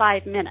 3 to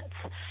 5 minutes.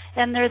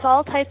 And there's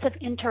all types of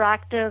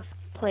interactive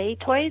play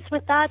toys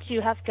with that.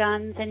 You have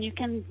guns, and you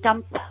can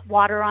dump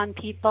water on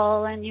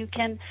people, and you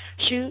can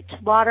shoot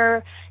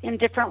water in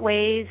different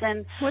ways.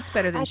 And what's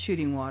better than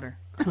shooting water?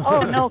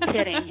 Oh, no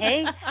kidding,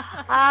 hey?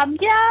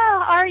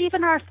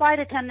 Even our flight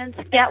attendants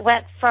get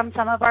wet from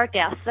some of our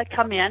guests that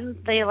come in.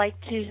 They like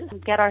to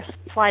get our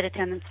flight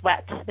attendants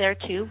wet there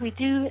too.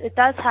 It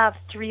does have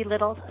 3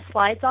 little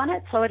slides on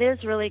it, so it is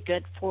really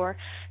good for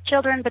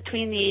children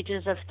between the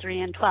ages of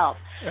 3 and 12.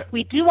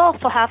 We do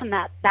also have in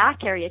that back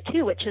area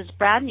too, which is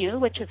brand new,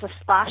 which is a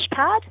splash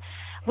pad,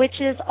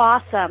 which is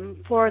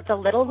awesome for the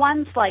little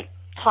ones, like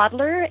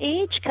toddler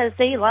age, because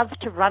they love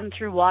to run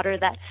through water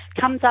that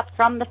comes up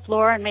from the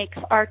floor and makes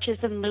arches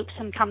and loops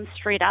and comes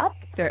straight up.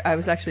 I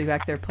was actually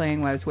back there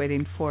playing while I was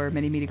waiting for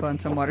Mini-Me to go on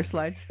some water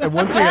slides. And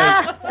one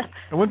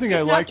thing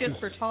I like not just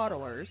for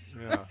toddlers.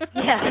 Yeah.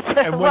 Yes.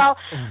 Well,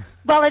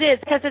 it is,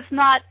 because it's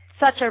not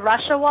such a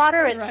rush of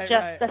water. It's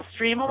just a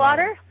stream of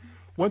water.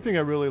 One thing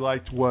I really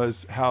liked was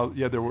how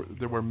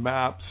there were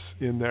maps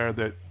in there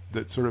that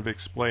sort of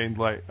explained,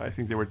 like, I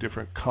think there were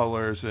different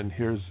colors, and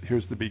here's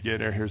the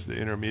beginner, here's the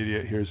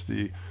intermediate, here's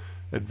the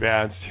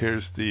advanced,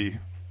 here's the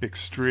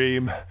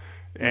extreme.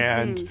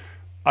 And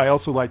I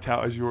also liked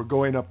how as you were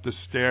going up the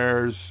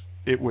stairs,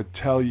 it would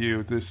tell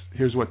you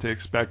here's what to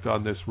expect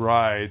on this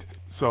ride,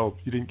 so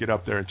you didn't get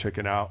up there and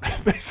chicken out.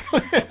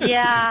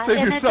 Yeah, Save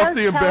and yourself it does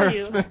the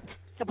embarrassment.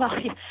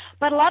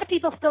 But a lot of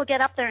people still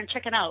get up there and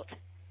chicken out.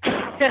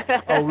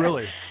 Oh,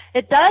 really?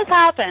 It does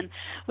happen.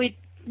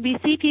 We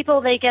see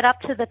people, they get up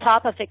to the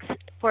top of,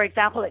 for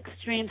example,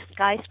 Extreme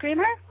Sky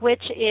Screamer,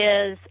 which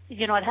is,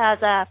 it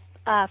has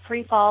a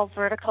free fall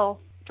vertical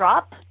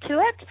drop to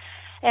it.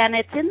 And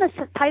it's in the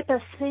type of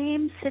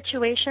same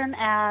situation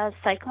as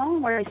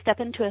Cyclone, where you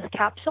step into a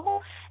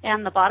capsule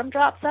and the bottom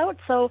drops out.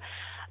 So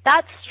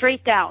that's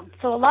straight down.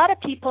 So a lot of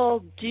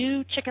people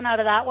do chicken out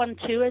of that one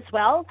too as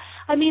well.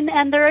 I mean,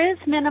 and there is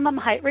minimum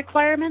height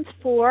requirements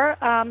for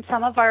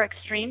some of our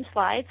extreme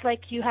slides. Like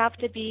you have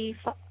to be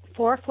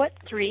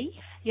 4'3".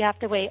 You have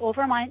to weigh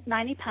over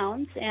 90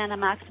 pounds and a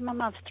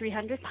maximum of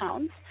 300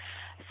 pounds.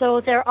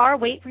 So there are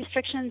weight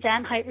restrictions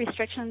and height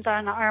restrictions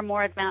on our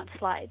more advanced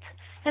slides.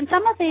 And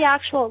some of the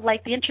actual,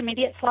 like the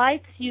intermediate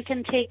slides, you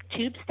can take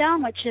tubes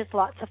down, which is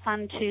lots of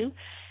fun too.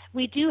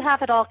 We do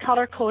have it all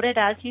color-coded,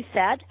 as you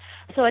said,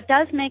 so it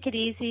does make it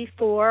easy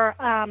for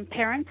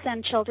parents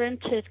and children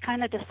to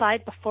kind of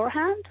decide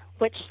beforehand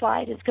which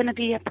slide is going to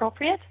be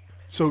appropriate.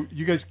 So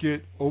you guys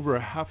get over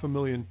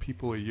 500,000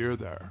 people a year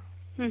there.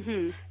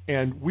 Mm-hmm.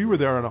 And we were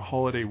there on a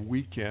holiday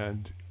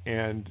weekend,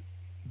 and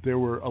there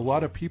were a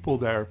lot of people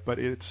there, but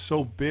it's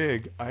so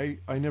big, I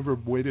never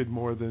waited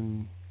more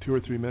than 2 or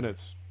 3 minutes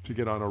to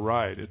get on a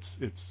ride.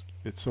 It's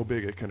it's so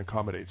big it can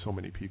accommodate so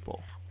many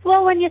people?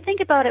 Well, when you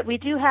think about it, we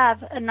do have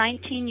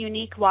 19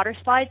 unique water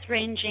slides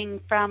ranging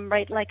from,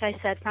 right, like I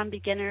said, from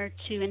beginner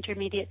to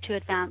intermediate to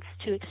advanced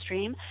to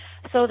extreme.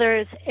 So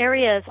there's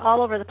areas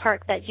all over the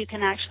park that you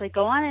can actually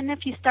go on, and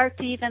if you start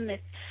to even,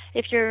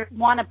 if you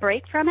want a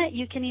break from it,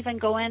 you can even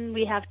go in.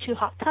 We have 2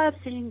 hot tubs,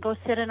 and you can go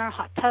sit in our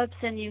hot tubs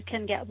and you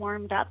can get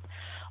warmed up.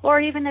 Or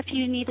even if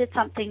you needed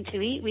something to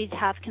eat, we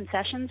have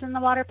concessions in the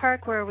water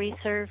park where we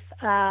serve,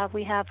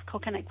 we have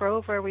Coconut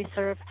Grove where we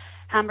serve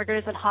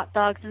hamburgers and hot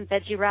dogs and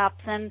veggie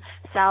wraps and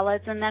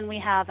salads. And then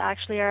we have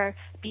actually our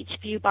Beach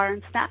View Bar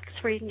and Snacks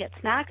where you can get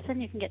snacks and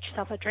you can get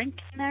yourself a drink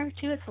in there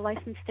too. It's a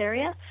licensed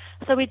area.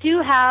 So we do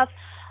have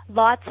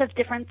lots of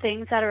different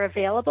things that are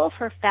available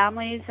for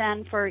families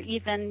and for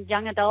even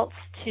young adults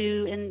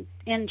to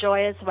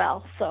enjoy as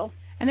well. So.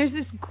 And there's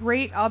this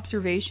great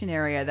observation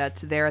area that's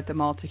there at the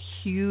mall. It's a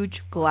huge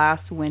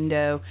glass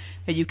window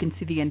that you can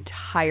see the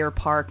entire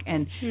park.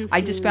 And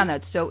I just found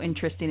that so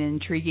interesting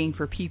and intriguing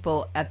for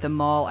people at the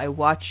mall. I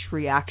watched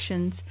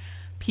reactions,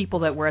 people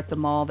that were at the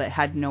mall that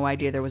had no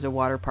idea there was a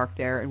water park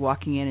there and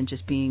walking in and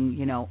just being,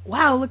 you know,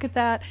 wow, look at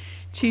that,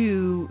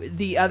 to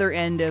the other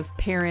end of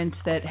parents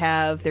that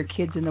have their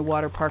kids in the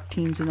water park,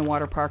 teens in the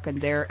water park,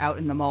 and they're out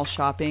in the mall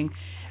shopping.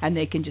 And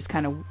they can just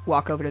kind of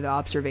walk over to the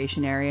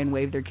observation area and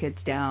wave their kids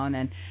down.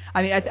 And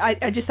I mean,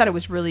 I just thought it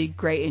was really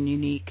great and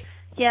unique.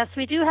 Yes,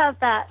 we do have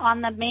that. On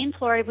the main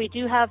floor, we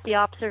do have the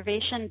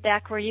observation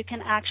deck where you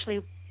can actually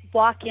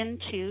walk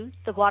into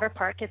the water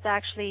park. It's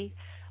actually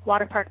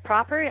water park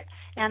proper,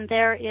 and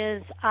there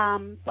is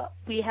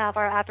we have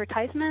our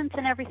advertisements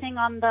and everything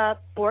on the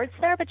boards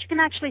there, but you can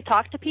actually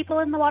talk to people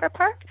in the water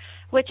park,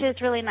 which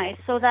is really nice,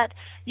 so that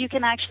you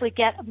can actually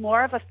get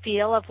more of a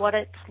feel of what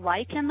it's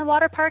like in the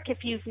water park.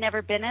 If you've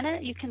never been in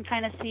it, you can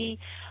kind of see,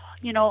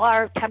 you know,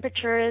 our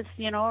temperature is,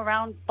 you know,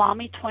 around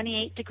balmy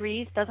 28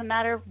 degrees. Doesn't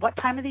matter what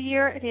time of the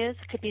year it is.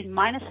 It could be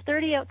minus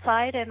 30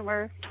 outside, and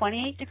we're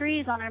 28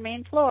 degrees on our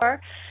main floor.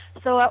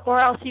 So,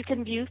 or else you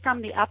can view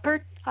from the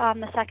upper,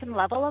 the second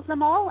level of the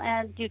mall,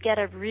 and you get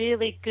a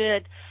really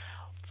good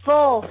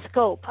full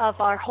scope of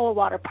our whole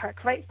water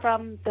park, right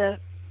from the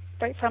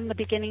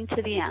beginning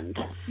to the end.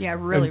 Yeah,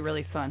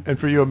 really fun. And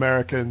for you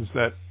Americans,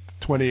 that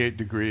 28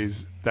 degrees,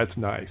 that's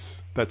nice.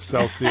 That's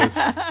Celsius.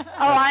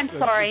 I'm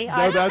sorry.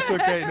 No, that's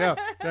okay. No,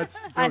 that's.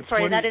 No, I'm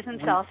sorry. 20, that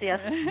isn't Celsius.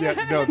 Yeah,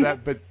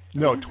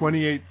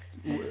 28.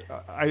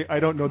 I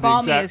don't know the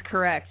balmy exact. Is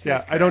correct. Yeah,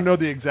 correct. I don't know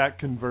the exact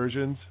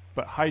conversions,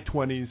 but high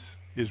 20s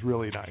is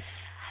really nice.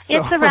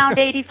 It's around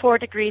 84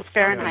 degrees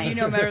Fahrenheit. You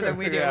know better than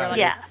we do. Yeah.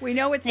 Like, we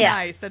know it's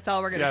nice. That's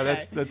all we're going to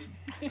say.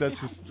 Yeah, that's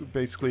just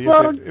basically,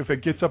 well, if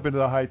it gets up into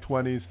the high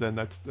 20s, then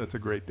that's a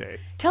great day.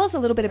 Tell us a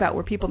little bit about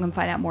where people can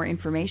find out more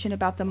information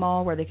about the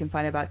mall, where they can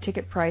find out about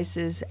ticket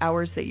prices,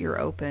 hours that you're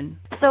open.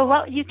 So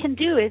what you can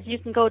do is you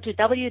can go to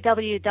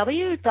www.wem.ca,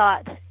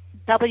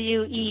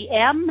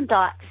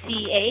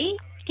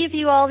 give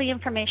you all the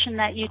information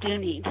that you do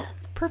need.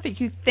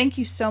 Perfect. Thank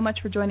you so much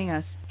for joining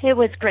us. It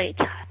was great.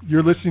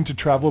 You're listening to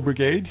Travel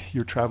Brigade,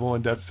 your travel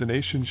and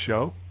destination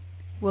show.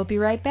 We'll be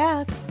right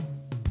back.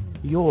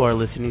 You're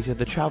listening to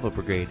the Travel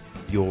Brigade,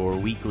 your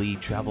weekly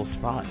travel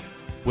spot.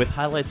 With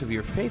highlights of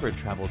your favorite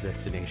travel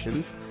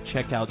destinations,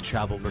 check out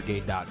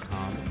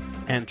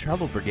travelbrigade.com and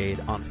Travel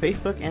Brigade on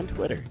Facebook and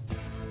Twitter.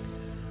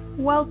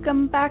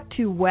 Welcome back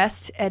to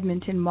West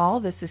Edmonton Mall.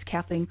 This is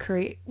Kathleen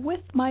Curry with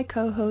my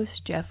co-host,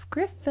 Jeff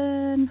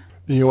Griffin.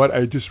 You know what?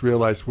 I just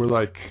realized we're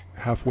like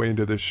halfway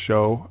into this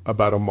show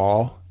about a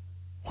mall.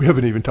 We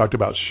haven't even talked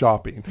about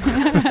shopping.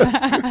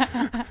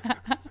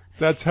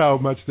 That's how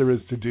much there is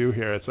to do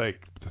here. It's like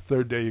the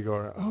third day you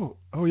go,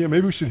 oh yeah,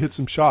 maybe we should hit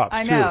some shops.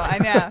 I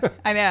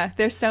know.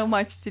 There's so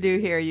much to do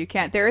here.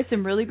 There are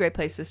some really great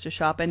places to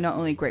shop, and not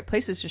only great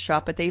places to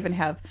shop, but they even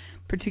have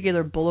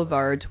particular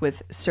boulevards with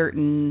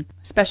certain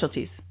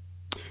specialties.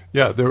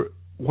 Yeah,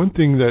 one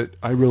thing that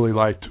I really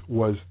liked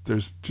was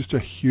there's just a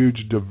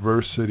huge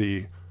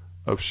diversity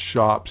of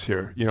shops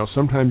here. You know,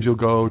 sometimes you'll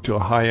go to a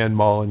high-end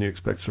mall and you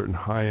expect certain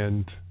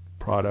high-end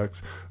products.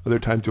 Other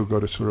times you'll go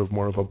to sort of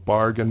more of a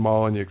bargain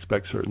mall and you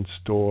expect certain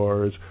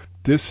stores.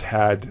 This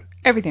had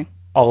everything.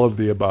 All of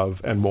the above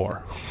and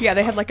more. Yeah,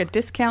 they had like a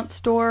discount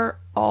store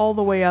all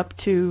the way up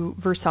to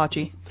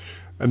Versace.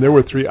 And there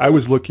were 3. I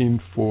was looking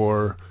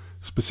for,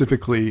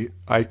 specifically,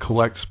 I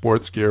collect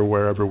sports gear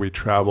wherever we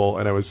travel,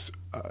 and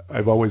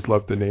I've always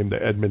loved the name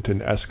the Edmonton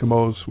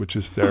Eskimos, which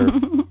is their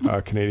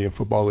Canadian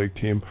Football League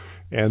team.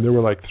 And there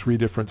were like 3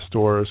 different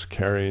stores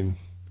carrying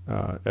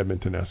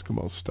Edmonton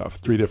Eskimos stuff,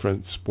 3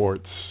 different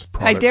sports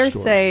product I dare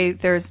stores. say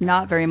there's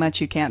not very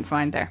much you can't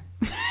find there.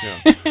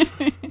 Yeah.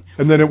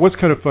 And then it was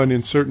kind of fun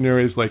in certain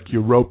areas like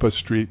Europa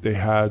Street. They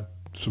had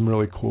some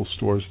really cool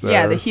stores there.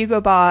 Yeah, the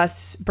Hugo Boss,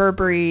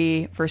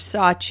 Burberry,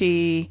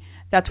 Versace.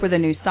 That's where the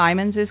new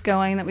Simons is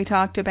going that we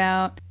talked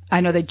about.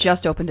 I know they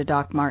just opened a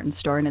Doc Martens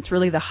store, and it's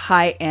really the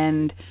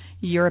high-end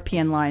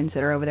European lines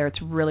that are over there.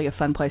 It's really a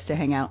fun place to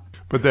hang out.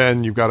 But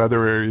then you've got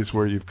other areas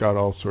where you've got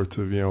all sorts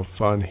of,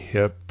 fun,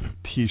 hip,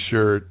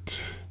 T-shirt,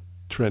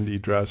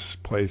 trendy dress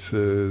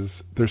places.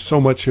 There's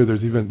so much here.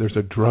 There's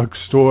a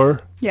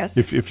drugstore Yes.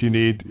 If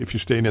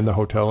you're staying in the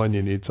hotel and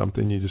you need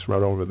something, you just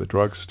run over to the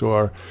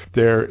drugstore.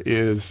 There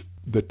is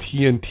the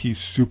TNT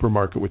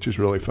supermarket, which is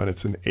really fun.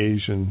 It's an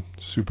Asian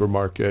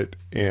supermarket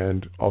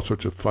and all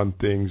sorts of fun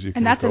things.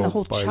 And that's in the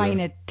whole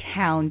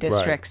Chinatown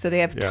district. Right. So they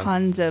have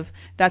tons of,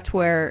 that's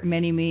where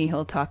Mini-Me,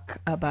 he'll talk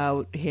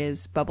about his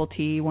bubble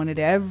tea. He wanted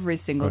every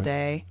single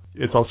day.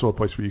 It's also a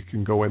place where you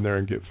can go in there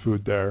and get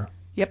food there.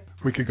 Yep.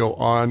 We could go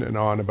on and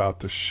on about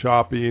the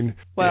shopping.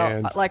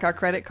 Well, like our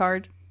credit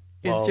card.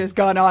 It's just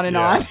gone on and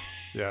on.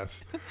 Yes.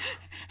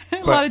 A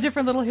lot of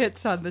different little hits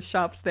on the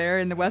shops there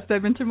in the West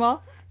Edmonton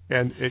Mall.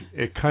 And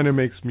it kind of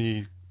makes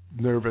me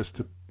nervous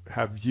to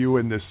have you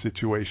in this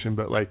situation,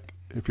 but like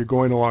if you're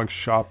going along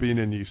shopping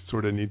and you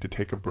sort of need to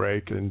take a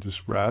break and just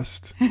rest,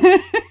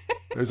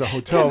 there's a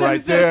hotel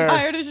right there. I'm so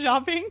tired of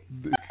shopping.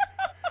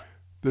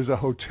 There's a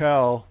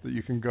hotel that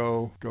you can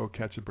go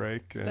catch a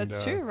break and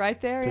that's true, right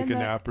there take a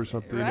nap or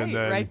something, and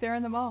then right there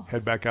in the mall.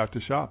 Head back out to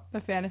shop. The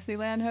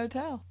Fantasyland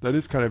Hotel. That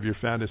is kind of your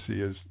fantasy: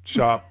 is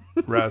shop,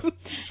 rest,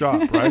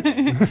 shop, right?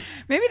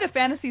 Maybe the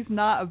fantasy's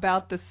not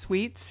about the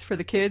suites for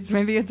the kids.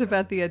 Maybe it's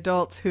about the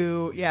adults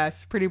who,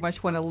 pretty much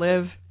want to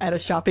live at a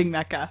shopping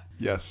mecca.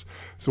 Yes.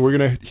 So we're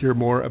going to hear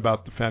more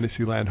about the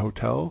Fantasyland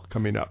Hotel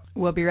coming up.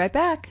 We'll be right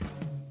back.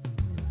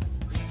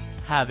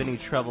 Have any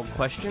travel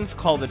questions?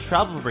 Call the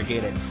Travel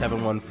Brigade at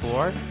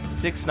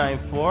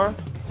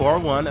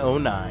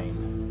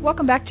 714-694-4109.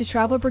 Welcome back to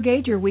Travel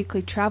Brigade, your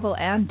weekly travel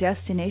and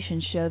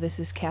destination show. This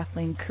is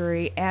Kathleen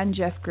Curry and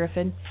Jeff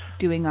Griffin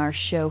doing our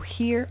show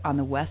here on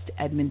the West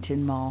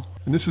Edmonton Mall.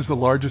 And this is the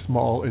largest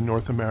mall in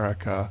North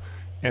America,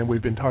 and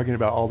we've been talking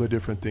about all the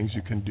different things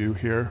you can do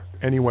here.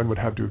 Anyone would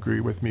have to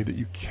agree with me that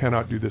you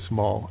cannot do this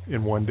mall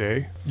in one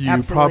day. You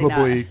Absolutely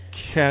probably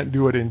can't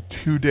do it in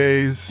 2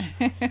 days.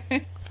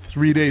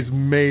 3 days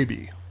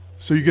maybe.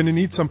 So you're going to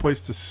need someplace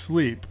to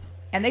sleep.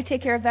 And they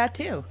take care of that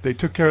too. They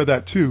took care of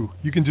that too.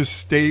 You can just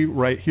stay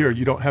right here.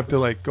 You don't have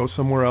to go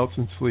somewhere else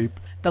and sleep.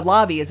 The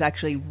lobby is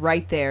actually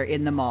right there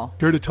in the mall.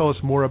 Here to tell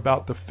us more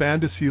about the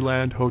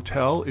Fantasyland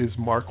Hotel is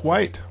Mark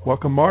White.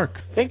 Welcome, Mark.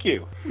 Thank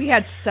you. We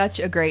had such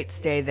a great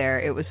stay there.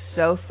 It was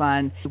so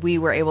fun. We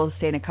were able to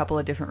stay in a couple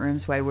of different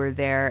rooms while we were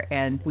there,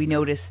 and we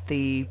noticed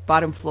the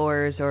bottom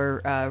floors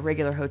or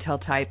regular hotel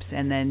types,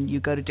 and then you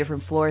go to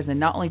different floors, and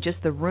not only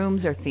just the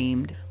rooms are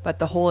themed, but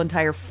the whole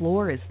entire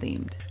floor is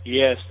themed.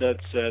 Yes,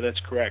 that's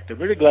correct. I'm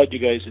really glad you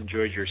guys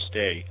enjoyed your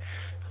stay.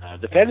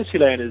 The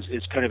Fantasyland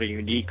is kind of a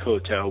unique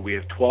hotel. We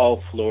have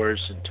 12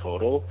 floors in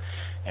total,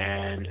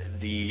 and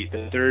the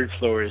third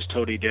floor is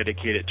totally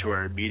dedicated to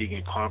our meeting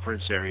and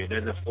conference area.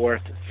 Then the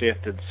fourth,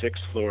 fifth, and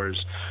sixth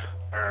floors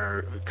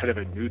are kind of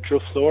a neutral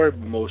floor,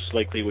 most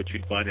likely what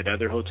you'd find at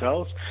other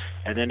hotels.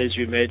 And then, as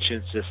you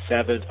mentioned, the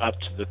 7th up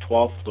to the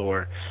 12th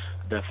floor,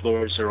 the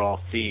floors are all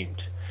themed.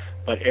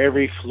 But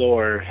every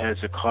floor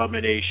has a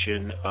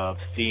combination of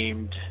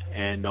themed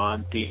and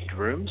non-themed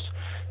rooms.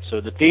 So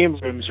the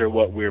themed rooms are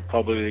what we're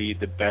probably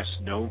the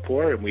best known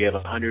for, and we have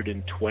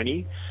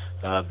 120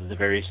 of the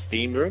various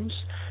theme rooms,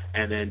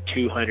 and then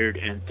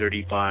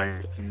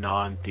 235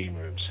 non-theme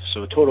rooms.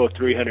 So a total of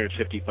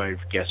 355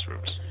 guest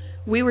rooms.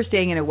 We were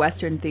staying in a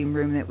Western theme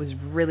room that was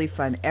really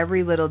fun.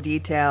 Every little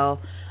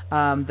detail.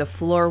 The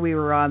floor we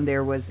were on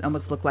there was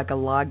almost looked like a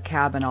log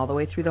cabin all the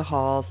way through the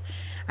halls.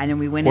 And then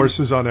we went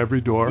horses on every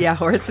door. Yeah,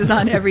 horses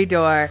on every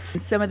door.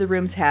 Some of the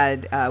rooms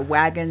had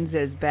wagons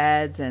as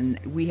beds, and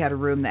we had a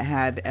room that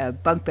had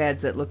bunk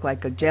beds that looked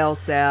like a jail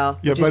cell,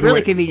 which is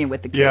really convenient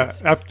with the kids. Yeah,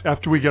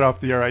 after we get off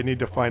the air, I need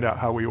to find out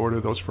how we order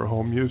those for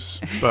home use.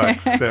 But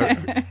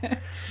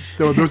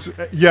so those,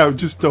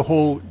 just the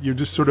whole, you're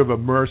just sort of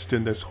immersed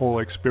in this whole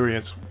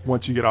experience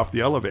once you get off the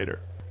elevator.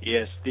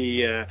 Yes,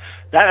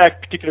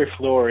 that particular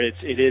floor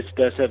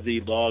does have the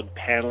log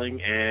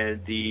paneling,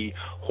 and the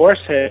horse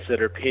heads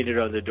that are painted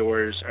on the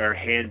doors are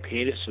hand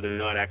painted, so they're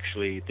not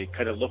actually, they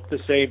kind of look the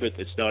same, but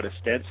it's not a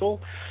stencil.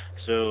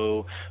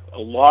 So a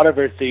lot of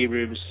our theme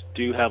rooms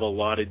do have a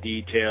lot of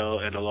detail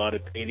and a lot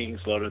of paintings,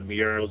 a lot of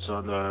murals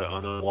on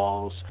the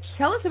walls.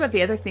 Tell us about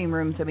the other theme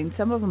rooms. I mean,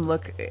 some of them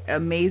look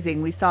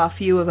amazing. We saw a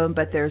few of them,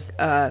 but there's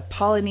a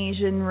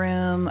Polynesian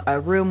room, a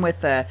room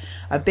with a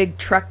big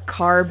truck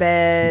car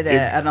bed,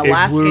 an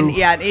Alaskan,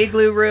 an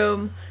igloo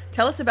room.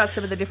 Tell us about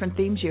some of the different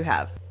themes you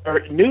have. Our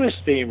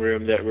newest theme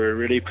room that we're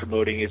really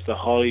promoting is the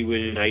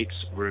Hollywood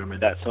Nights room, and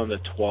that's on the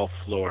 12th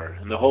floor.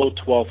 And the whole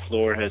 12th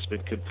floor has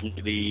been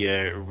completely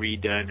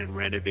redone and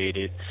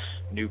renovated.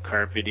 New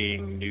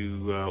carpeting,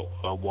 new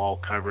wall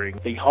covering.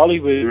 The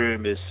Hollywood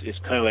room is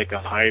kind of like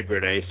a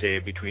hybrid, I say,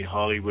 between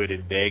Hollywood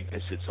and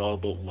Vegas. It's all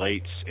about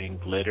lights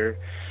and glitter.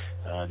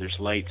 There's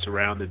lights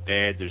around the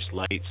bed. There's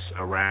lights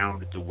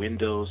around the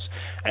windows.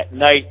 At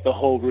night, the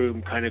whole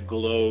room kind of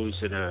glows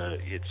in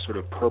it's sort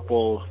of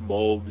purple,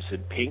 mauves,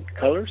 and pink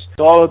colors.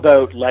 It's all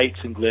about lights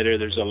and glitter.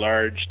 There's a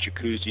large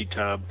jacuzzi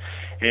tub.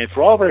 And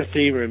for all of our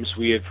theme rooms,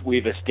 we have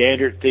a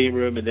standard theme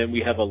room, and then we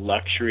have a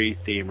luxury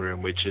theme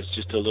room, which is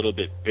just a little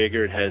bit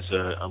bigger. It has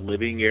a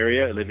living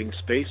area, a living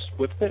space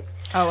with it.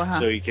 Oh, uh-huh.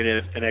 So you can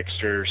have an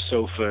extra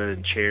sofa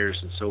and chairs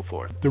and so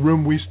forth. The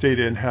room we stayed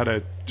in had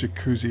a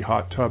jacuzzi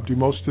hot tub. Do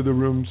most of the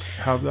rooms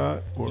have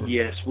that? Or?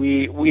 Yes,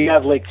 we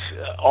have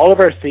all of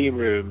our theme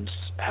rooms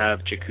have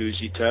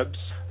jacuzzi tubs,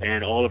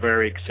 and all of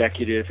our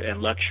executive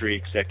and luxury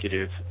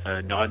executive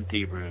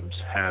non-theme rooms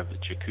have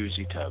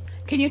jacuzzi tubs.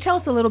 Can you tell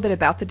us a little bit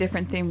about the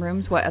different theme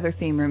rooms? What other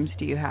theme rooms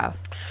do you have?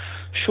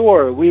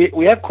 Sure.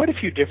 We have quite a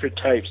few different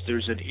types.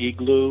 There's an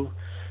igloo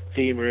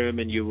theme room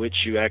which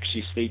you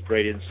actually sleep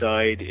right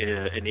inside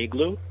an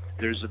igloo.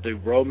 There's the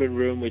Roman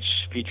room, which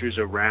features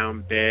a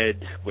round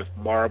bed with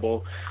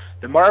marble.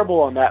 The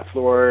marble on that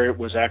floor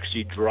was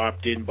actually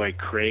dropped in by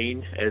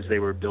crane as they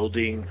were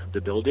building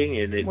the building,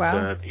 and it's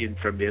in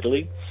from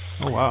Italy.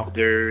 Oh, wow.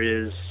 There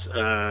is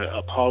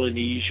a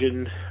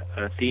Polynesian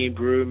themed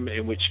room,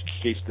 in which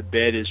case the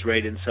bed is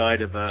right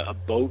inside of a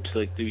boat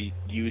like we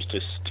use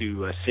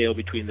to sail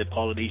between the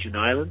Polynesian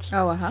islands.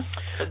 Oh, uh-huh.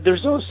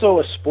 There's also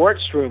a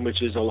sports room,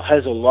 which has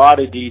a lot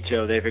of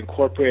detail. They've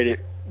incorporated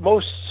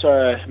most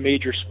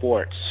major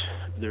sports.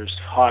 There's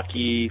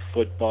hockey,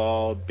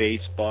 football,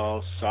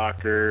 baseball,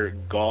 soccer,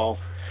 golf.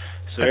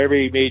 So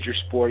every major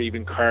sport,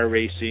 even car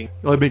racing.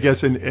 Let me guess,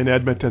 in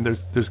Edmonton,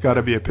 there's got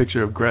to be a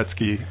picture of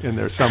Gretzky in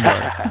there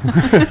somewhere.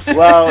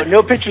 Well,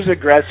 no pictures of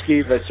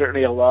Gretzky, but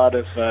certainly a lot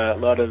of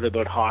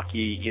about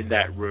hockey in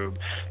that room.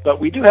 But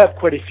we do have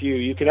quite a few.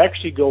 You can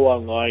actually go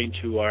online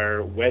to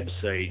our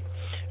website,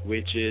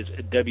 which is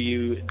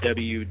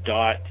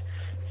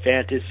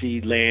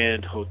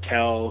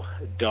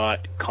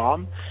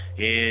www.fantasylandhotel.com,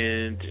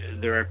 and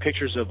there are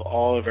pictures of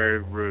all of our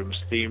rooms,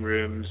 theme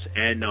rooms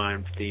and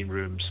non-theme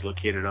rooms,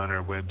 located on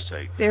our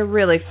website. They're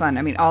really fun.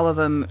 I mean, all of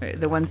them,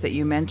 the ones that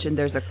you mentioned,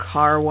 there's a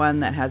car one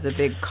that has a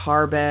big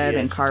car bed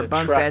and car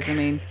bunk beds. I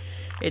mean,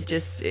 it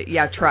just,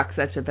 trucks,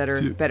 that's a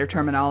better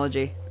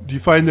terminology. Do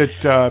you find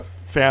that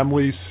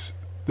families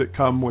that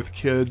come with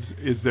kids,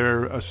 is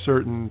there a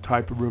certain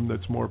type of room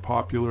that's more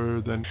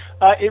popular than?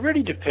 It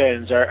really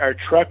depends. Our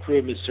truck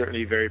room is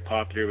certainly very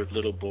popular with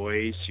little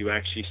boys. You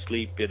actually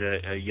sleep in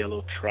a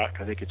yellow truck.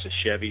 I think it's a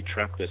Chevy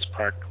truck that's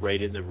parked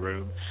right in the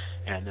room,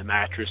 and the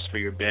mattress for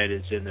your bed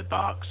is in the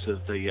box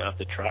of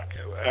the truck.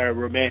 Our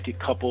romantic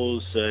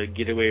couples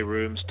getaway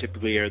rooms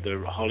typically are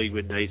the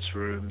Hollywood Nights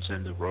rooms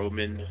and the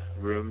Roman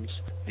rooms.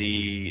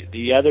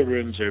 The other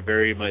rooms are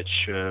very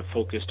much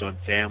focused on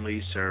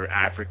families. Our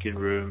African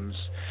rooms,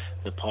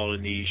 the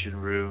Polynesian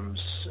rooms,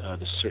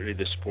 certainly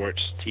the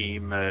sports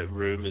team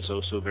room is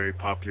also very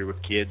popular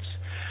with kids.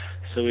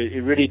 So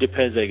it really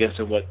depends, I guess,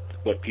 on what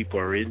people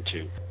are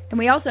into. And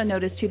we also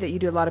noticed, too, that you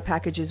do a lot of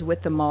packages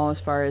with the mall as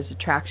far as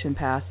attraction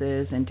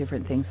passes and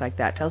different things like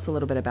that. Tell us a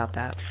little bit about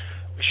that.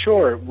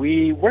 Sure.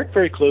 We work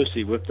very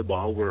closely with the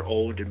mall. We're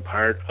owned in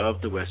part of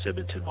the West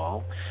Edmonton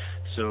Mall.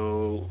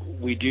 So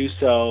we do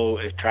sell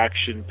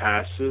attraction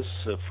passes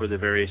for the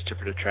various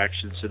different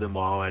attractions in the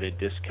mall at a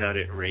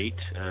discounted rate.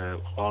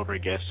 All of our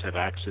guests have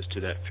access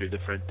to that through the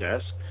front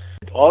desk.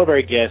 All of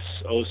our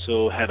guests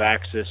also have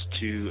access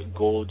to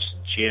Gold's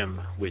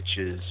Gym, which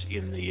is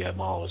in the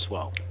mall as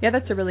well. Yeah,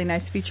 that's a really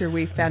nice feature.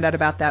 We found out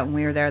about that when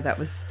we were there. That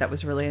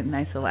was really a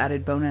nice little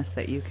added bonus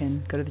that you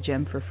can go to the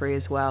gym for free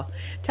as well.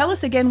 Tell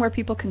us again where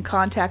people can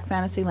contact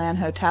Fantasyland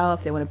Hotel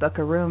if they want to book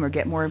a room or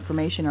get more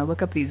information or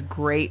look up these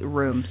great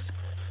rooms.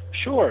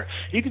 Sure.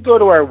 You can go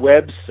to our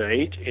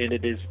website, and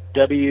it is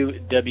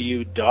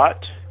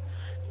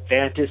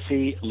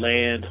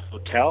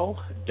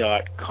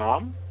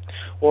www.fantasylandhotel.com.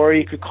 Or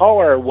you could call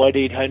our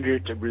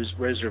 1-800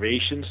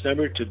 reservations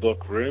number to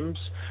book rooms,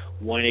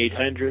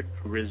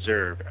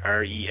 1-800-RESERVE,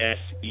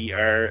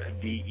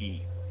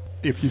 RESERVE.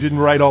 If you didn't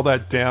write all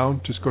that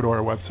down, just go to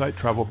our website,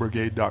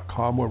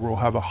 travelbrigade.com, where we'll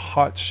have a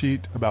hot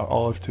sheet about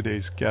all of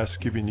today's guests,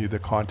 giving you the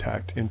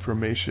contact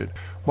information.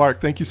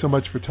 Mark, thank you so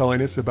much for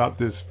telling us about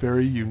this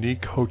very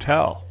unique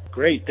hotel.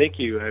 Great, thank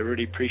you. I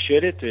really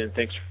appreciate it, and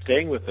thanks for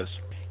staying with us.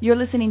 You're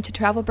listening to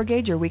Travel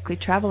Brigade, your weekly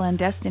travel and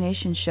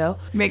destination show.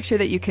 Make sure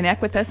that you connect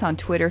with us on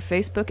Twitter,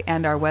 Facebook,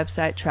 and our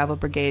website,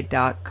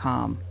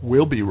 travelbrigade.com.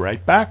 We'll be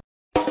right back.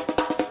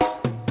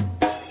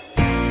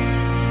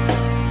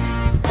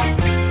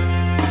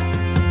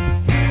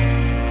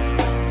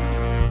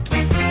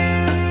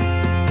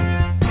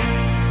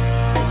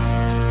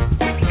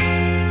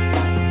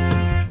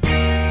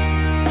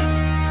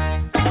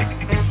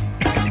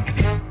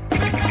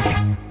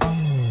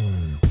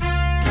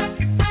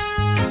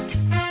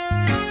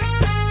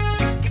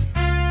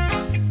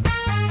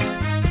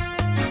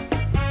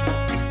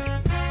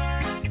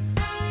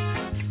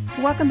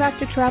 Welcome back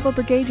to Travel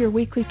Brigade, your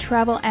weekly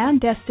travel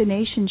and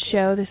destination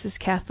show. This is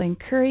Kathleen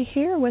Curry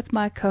here with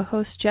my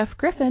co-host Jeff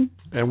Griffin.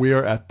 And we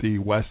are at the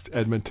West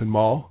Edmonton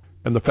Mall.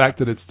 And the fact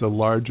that it's the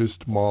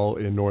largest mall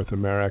in North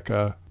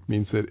America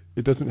means that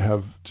it doesn't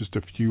have just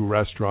a few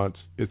restaurants.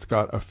 It's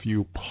got a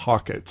few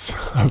pockets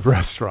of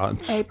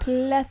restaurants. A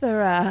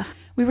plethora.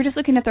 We were just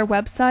looking at their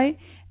website,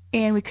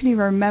 and we couldn't even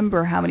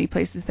remember how many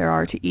places there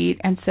are to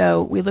eat. And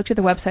so we looked at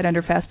the website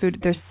under fast food.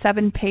 There's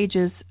 7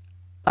 pages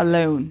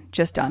alone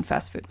just on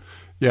fast food.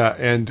 Yeah,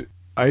 and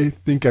I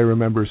think I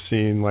remember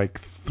seeing like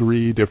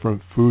 3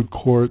 different food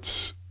courts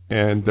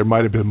and there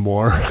might have been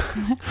more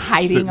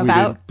hiding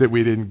that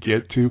we didn't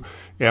get to.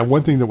 And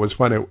one thing that was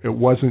fun, it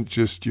wasn't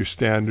just your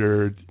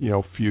standard,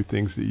 few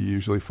things that you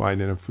usually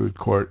find in a food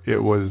court.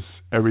 It was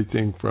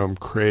everything from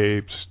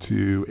crepes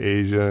to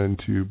Asian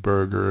to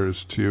burgers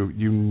to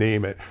you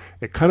name it.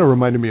 It kind of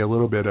reminded me a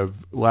little bit of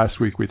last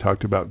week we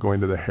talked about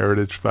going to the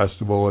Heritage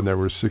Festival, and there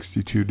were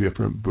 62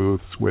 different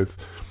booths with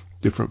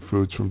different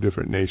foods from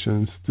different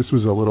nations. This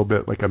was a little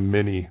bit like a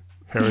mini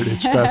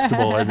Heritage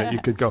Festival, and that you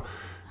could go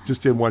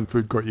just in one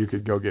food court. You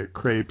could go get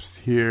crepes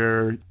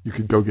here. You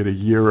could go get a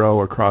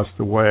gyro across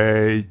the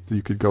way.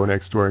 You could go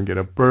next door and get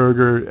a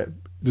burger.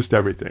 Just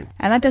everything.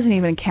 And that doesn't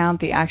even count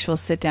the actual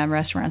sit-down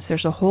restaurants.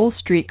 There's a whole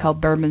street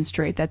called Bourbon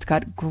Street that's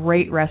got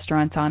great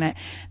restaurants on it.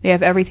 They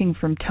have everything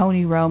from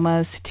Tony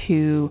Roma's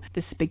to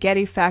the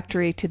Spaghetti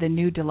Factory to the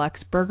new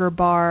Deluxe Burger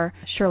Bar,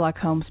 Sherlock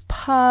Holmes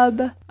Pub,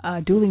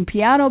 a dueling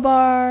piano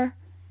bar,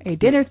 a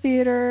dinner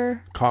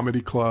theater.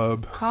 Comedy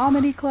club.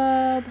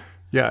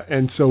 Yeah,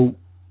 and so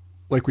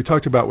like we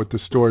talked about with the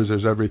stores,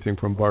 there's everything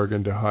from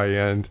bargain to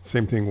high-end.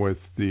 Same thing with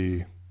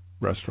the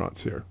restaurants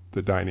here,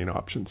 the dining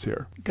options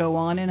here. Go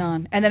on and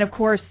on. And then, of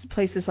course,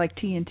 places like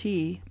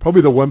T&T.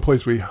 Probably the one place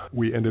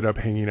we ended up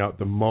hanging out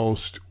the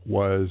most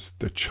was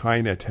the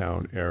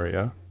Chinatown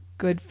area.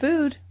 Good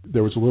food.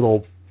 There was a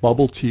little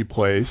bubble tea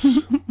place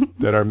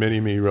that our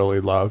mini-me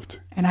really loved.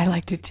 And I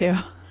liked it, too.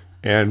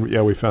 And,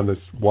 yeah, we found this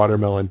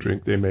watermelon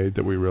drink they made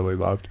that we really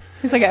loved.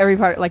 It's like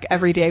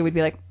every day we'd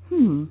be like,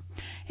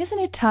 isn't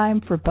it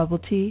time for bubble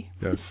tea?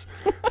 Yes.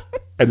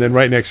 And then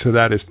right next to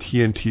that is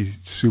T&T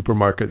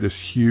Supermarket, this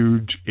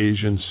huge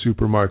Asian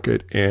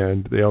supermarket,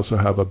 and they also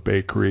have a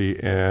bakery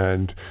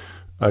and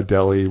a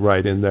deli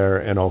right in there,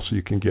 and also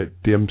you can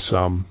get dim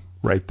sum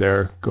right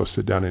there. Go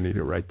sit down and eat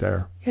it right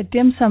there. Yeah,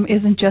 dim sum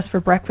isn't just for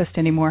breakfast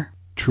anymore.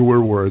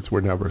 Truer words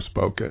were never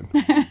spoken.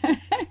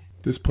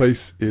 This place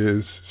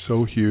is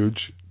so huge,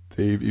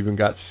 they've even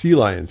got sea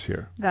lions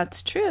here. That's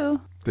true.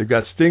 They've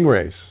got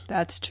stingrays.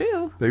 That's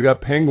true. They've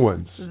got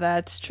penguins.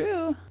 That's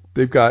true.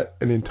 They've got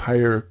an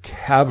entire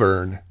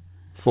cavern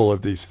full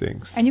of these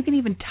things. And you can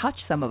even touch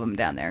some of them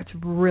down there. It's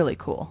really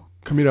cool.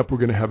 Coming up, we're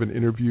going to have an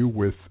interview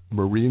with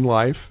Marine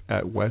Life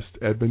at West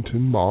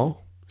Edmonton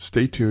Mall.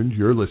 Stay tuned.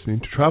 You're listening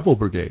to Travel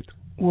Brigade.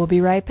 We'll be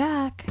right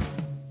back.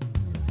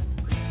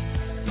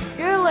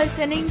 You're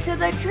listening to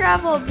the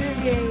Travel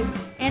Brigade.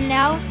 And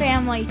now,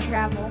 family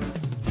travel.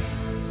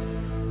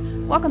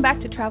 Welcome back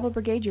to Travel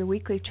Brigade, your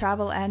weekly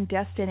travel and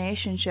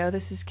destination show.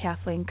 This is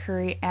Kathleen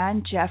Curry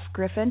and Jeff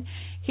Griffin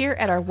here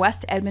at our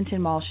West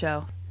Edmonton Mall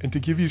show. And to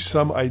give you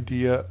some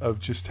idea of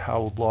just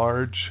how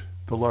large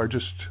the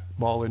largest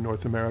mall in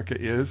North America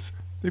is,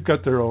 they've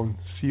got their own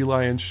sea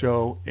lion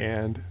show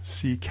and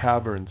sea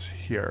caverns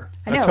here.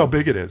 That's how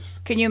big it is.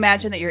 Can you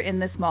imagine that you're in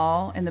this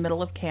mall in the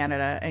middle of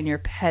Canada and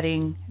you're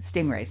petting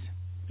stingrays?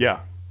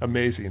 Yeah,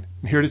 amazing.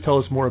 And here to tell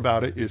us more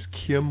about it is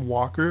Kim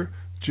Walker,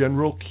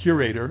 General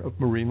Curator of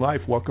Marine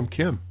Life. Welcome,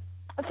 Kim.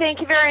 Thank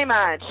you very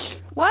much.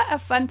 What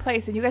a fun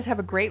place. And you guys have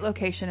a great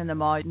location in the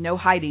mall. No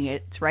hiding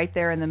it. It's right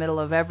there in the middle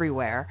of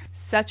everywhere.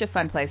 Such a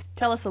fun place.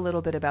 Tell us a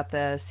little bit about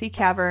the sea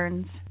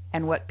caverns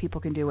and what people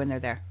can do when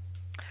they're there.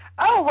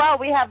 Oh, well,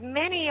 we have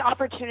many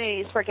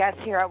opportunities for guests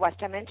here at West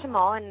Edmonton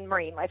Mall and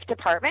Marine Life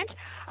Department.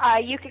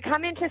 You could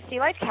come into Sea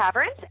Life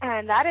Caverns,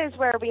 and that is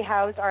where we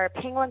house our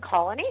penguin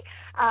colony,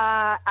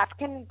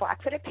 African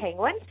black-footed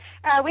penguins.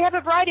 We have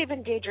a variety of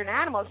endangered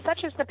animals, such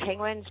as the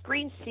penguins,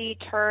 green sea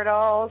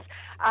turtles,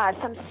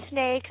 some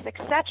snakes,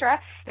 etc.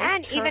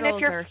 And even if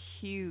you're are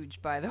huge,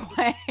 by the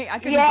way. I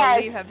couldn't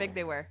believe how big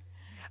they were.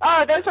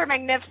 Oh, those are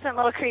magnificent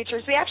little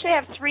creatures. We actually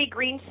have 3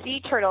 green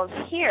sea turtles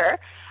here.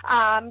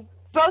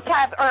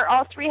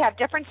 All 3 have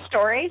different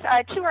stories.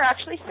 2 are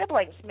actually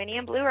siblings. Minnie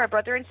and Blue are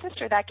brother and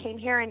sister that came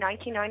here in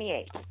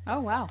 1998. Oh,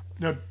 wow.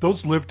 Now,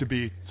 those live to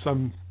be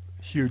some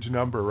huge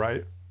number,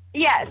 right?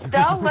 Yes,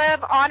 they'll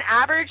live on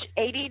average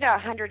 80 to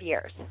 100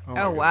 years.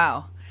 Oh,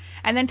 wow.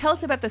 And then tell us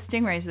about the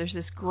stingrays. There's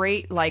this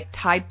great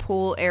tide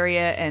pool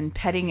area and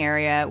petting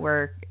area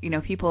where,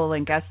 people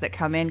and guests that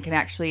come in can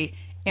actually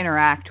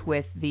interact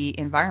with the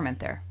environment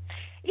there.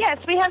 Yes,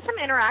 we have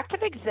some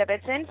interactive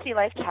exhibits in Sea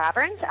Life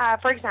Caverns.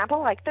 For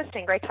example, like the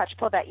stingray touch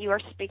pool that you are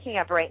speaking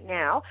of right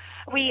now.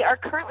 We are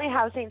currently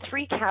housing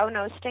 3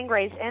 cow-nose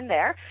stingrays in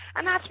there,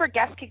 and that's where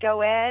guests could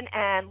go in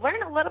and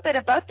learn a little bit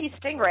about these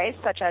stingrays,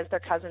 such as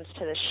their cousins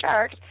to the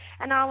sharks.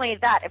 And not only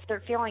that, if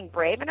they're feeling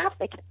brave enough,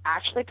 they can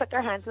actually put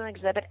their hands in the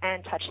exhibit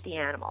and touch the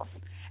animals.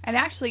 And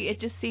actually,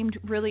 it just seemed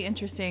really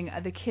interesting.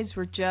 The kids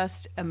were just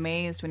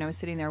amazed when I was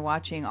sitting there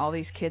watching all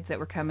these kids that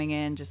were coming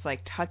in, just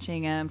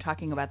touching them,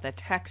 talking about the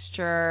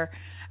texture,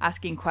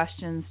 asking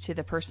questions to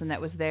the person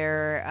that was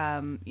there,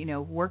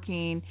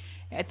 working.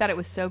 I thought it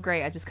was so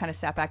great. I just kind of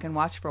sat back and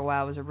watched for a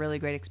while. It was a really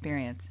great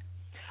experience.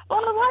 Well,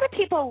 a lot of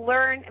people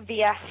learn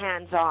via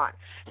hands-on.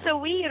 So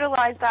we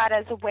utilize that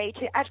as a way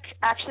to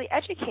actually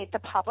educate the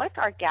public,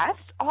 our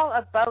guests, all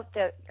about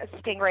the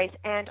stingrays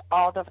and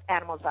all the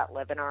animals that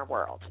live in our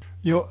world.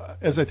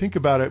 As I think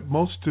about it,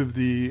 most of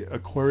the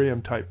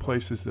aquarium-type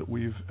places that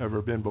we've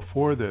ever been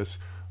before this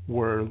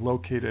were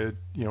located,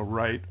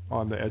 right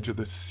on the edge of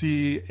the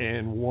sea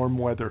in warm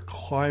weather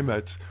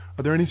climates.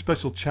 Are there any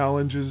special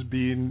challenges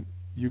being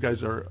you guys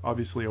are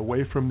obviously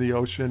away from the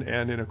ocean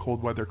and in a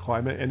cold weather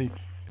climate?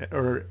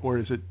 Or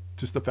is it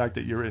just the fact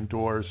that you're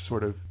indoors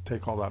sort of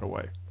take all that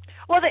away?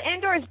 Well, the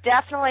indoors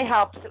definitely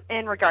helps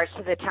in regards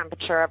to the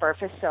temperature of our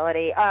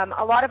facility.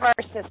 A lot of our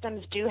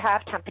systems do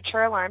have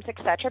temperature alarms,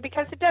 etc.,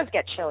 because it does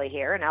get chilly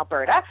here in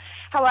Alberta.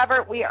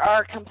 However, we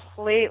are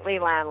completely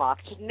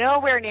landlocked,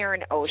 nowhere near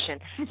an ocean.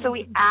 So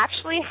we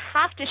actually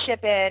have to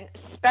ship in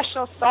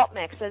special salt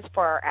mixes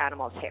for our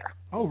animals here.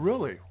 Oh,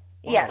 really?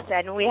 Wow. Yes,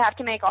 and we have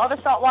to make all the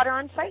salt water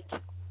on site.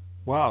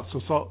 Wow, so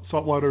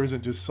salt water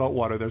isn't just salt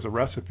water, there's a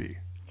recipe.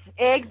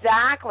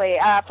 Exactly.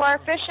 For our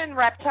fish and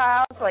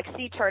reptiles, like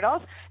sea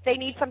turtles, they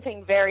need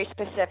something very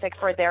specific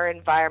for their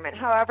environment.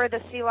 However,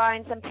 the sea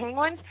lions and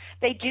penguins,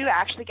 they do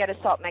actually get a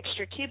salt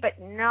mixture too, but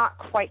not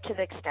quite to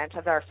the extent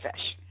of our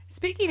fish.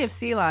 Speaking of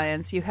sea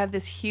lions, you have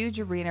this huge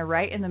arena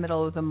right in the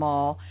middle of the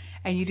mall,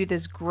 and you do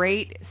this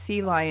great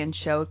sea lion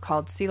show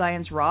called Sea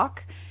Lions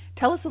Rock.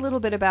 Tell us a little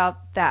bit about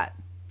that.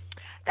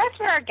 That's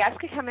where our guests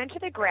could come into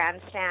the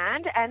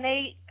grandstand and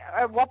they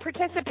will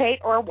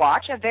participate or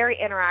watch a very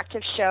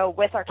interactive show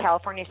with our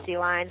California sea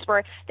lions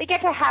where they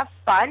get to have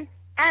fun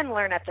and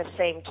learn at the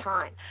same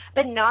time.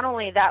 But not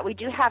only that, we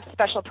do have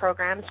special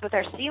programs with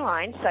our sea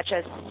lions, such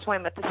as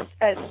Swim with the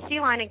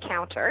Sea Lion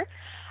Encounter.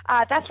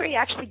 That's where you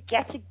actually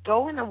get to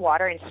go in the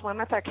water and swim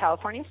with our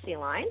California sea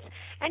lions,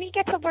 and you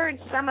get to learn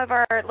some of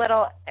our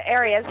little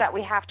areas that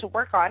we have to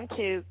work on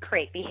to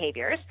create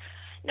behaviors.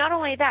 Not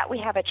only that, we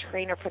have a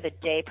Trainer for the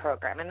Day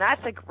program, and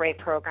that's a great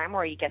program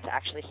where you get to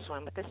actually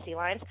swim with the sea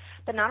lions.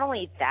 But not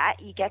only that,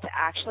 you get to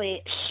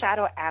actually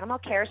shadow animal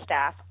care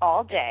staff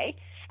all day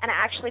and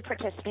actually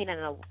participate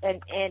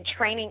in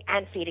training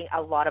and feeding a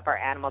lot of our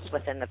animals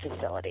within the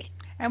facility.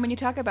 And when you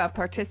talk about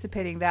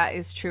participating, that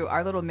is true.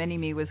 Our little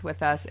mini-me was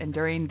with us, and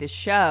during the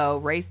show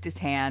raised his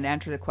hand,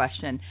 answered a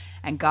question,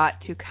 and got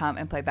to come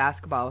and play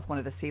basketball with one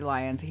of the sea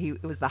lions.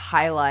 It was the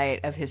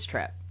highlight of his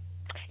trip.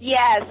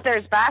 Yes,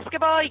 there's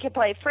basketball, you can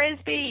play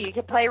frisbee, you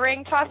can play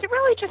ring toss. It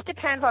really just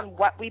depends on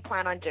what we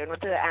plan on doing with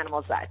the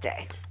animals that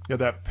day. Yeah,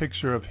 that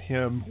picture of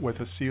him with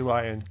a sea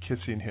lion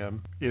kissing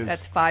him is...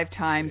 That's 5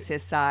 times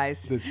his size.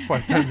 That's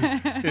 5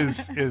 times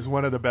is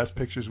one of the best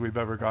pictures we've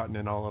ever gotten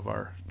in all of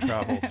our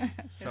travels.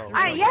 So,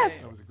 yes,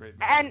 that was a great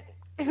and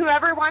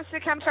whoever wants to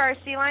come to our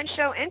Sea Lion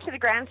show into the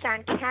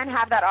grandstand can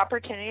have that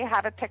opportunity to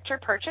have a picture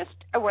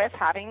purchased with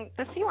having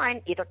the sea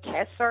lion either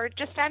kiss or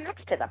just stand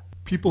next to them.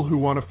 People who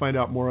want to find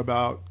out more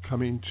about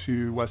coming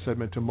to West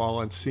Edmonton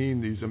Mall and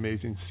seeing these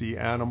amazing sea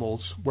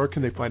animals, where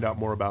can they find out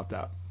more about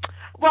that?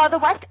 Well, the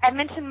West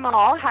Edmonton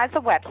Mall has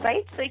a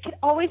website, so you can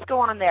always go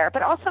on there.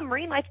 But also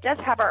Marine Life does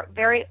have our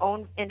very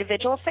own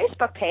individual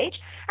Facebook page,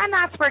 and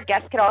that's where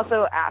guests can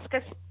also ask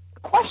us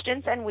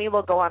questions, and we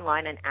will go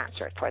online and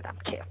answer it for them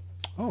too.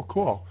 Oh,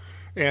 cool.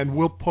 And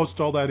we'll post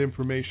all that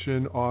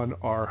information on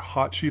our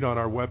hot sheet on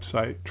our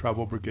website,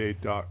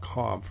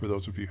 travelbrigade.com, for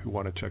those of you who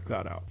want to check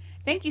that out.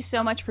 Thank you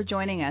so much for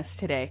joining us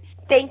today.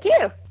 Thank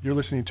you. You're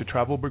listening to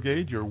Travel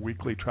Brigade, your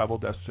weekly travel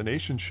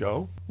destination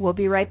show. We'll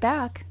be right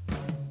back.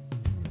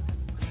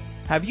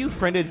 Have you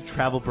friended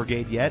Travel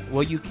Brigade yet?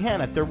 Well, you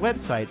can at their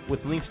website with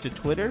links to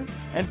Twitter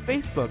and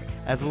Facebook,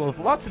 as well as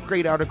lots of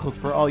great articles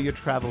for all your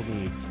travel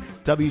needs.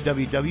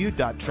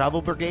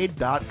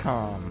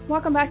 www.travelbrigade.com.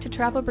 Welcome back to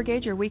Travel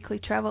Brigade, your weekly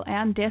travel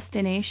and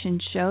destination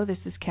show. This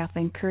is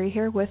Kathleen Curry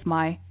here with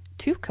my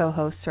 2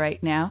 co-hosts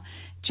right now,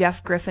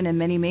 Jeff Griffin and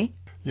Mini-Me.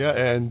 Yeah,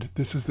 and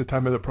this is the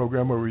time of the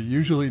program where we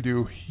usually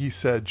do He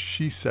Said,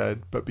 She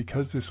Said, but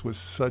because this was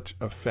such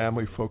a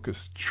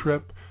family-focused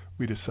trip,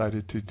 we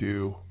decided to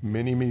do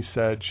Mini-Me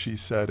Said, She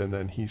Said, and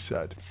then He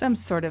Said. Some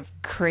sort of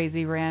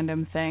crazy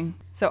random thing.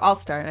 So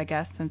I'll start, I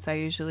guess, since I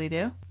usually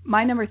do.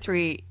 My number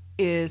 3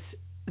 is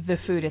the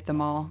food at the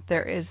mall.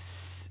 There is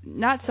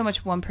not so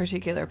much one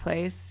particular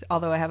place,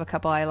 although I have a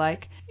couple I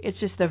like. It's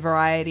just the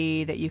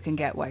variety that you can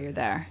get while you're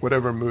there.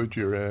 Whatever mood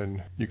you're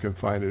in, you can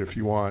find it. If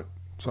you want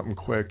something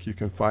quick, you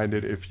can find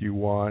it. If you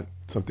want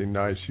something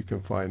nice, you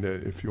can find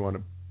it. If you want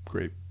a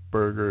great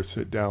burger,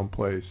 sit-down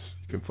place,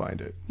 you can find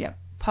it. Yep.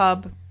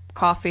 Pub,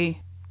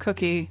 coffee,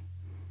 cookie,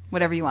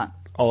 whatever you want.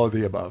 All of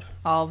the above.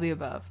 All of the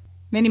above.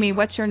 Mini-Me,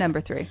 what's your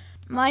number 3?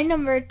 My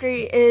number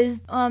 3 is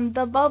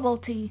the bubble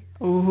tea.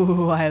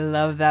 Ooh, I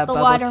love that the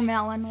bubble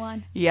watermelon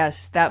one. Yes,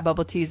 that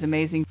bubble tea is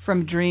amazing.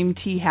 From Dream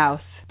Tea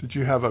House. Did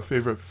you have a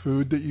favorite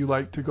food that you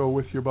like to go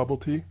with your bubble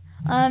tea?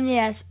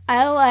 Yes,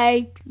 I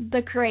like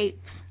the crepes.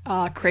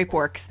 Crepe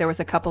Works. There was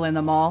a couple in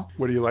the mall.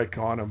 What do you like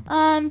on them?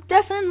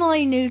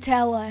 Definitely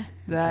Nutella.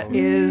 That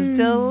is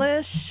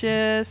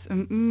delicious.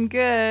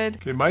 Good.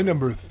 Okay, my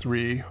number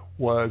 3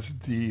 was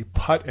the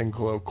putt and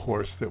glow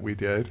course that we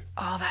did.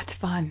 Oh, that's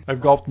fun.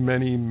 I've golfed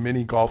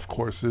many golf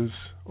courses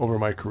over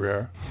my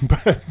career,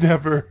 but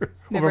never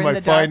over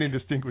my fine and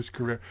distinguished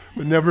career,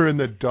 but never in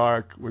the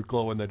dark with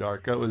glow in the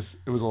dark. It was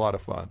a lot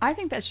of fun. I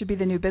think that should be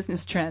the new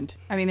business trend.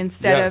 I mean,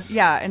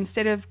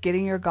 instead of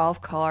getting your golf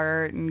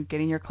cart and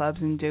getting your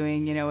clubs and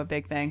doing, a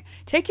big thing,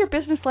 take your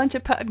business lunch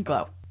at Putt and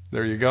Glow.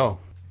 There you go.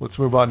 Let's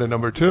move on to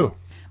number 2.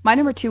 My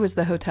number 2 was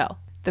the hotel.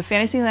 The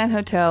Fantasyland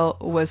Hotel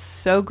was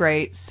so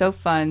great, so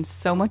fun,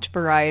 so much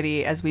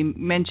variety. As we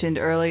mentioned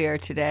earlier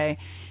today,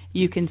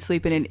 you can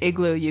sleep in an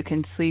igloo, you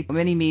can sleep.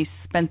 Mini-Me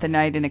spent the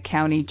night in a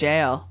county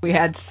jail. We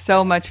had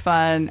so much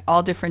fun,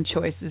 all different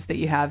choices that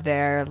you have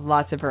there,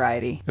 lots of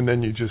variety. And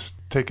then you just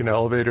take an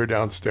elevator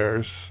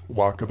downstairs,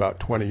 walk about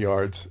 20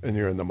 yards, and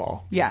you're in the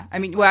mall. Yeah, I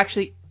mean, well,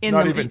 actually,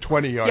 Not even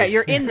 20 yards. Yeah,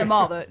 you're in the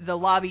mall. The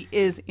lobby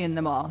is in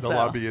the mall. The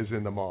lobby is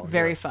in the mall.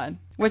 Very fun.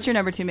 What's your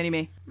number 2,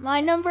 Mini-Me?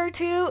 My number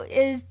 2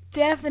 is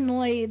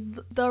definitely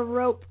the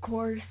rope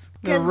course.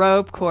 The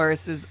rope course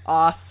is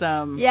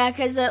awesome. Yeah,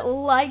 because it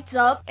lights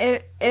up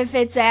if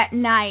it's at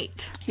night.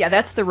 Yeah,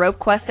 that's the rope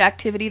quest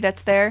activity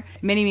that's there.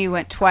 Mini-Me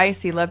went twice.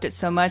 He loved it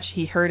so much.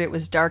 He heard it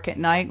was dark at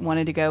night,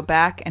 wanted to go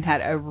back, and had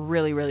a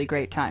really, really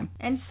great time.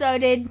 And so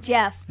did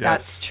Jeff.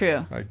 Yes. That's true.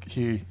 Like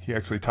he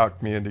actually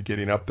talked me into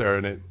getting up there,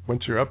 and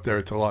once you're up there,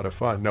 it's a lot of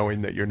fun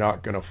knowing that you're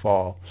not going to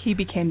fall. He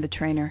became the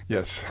trainer.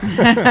 Yes.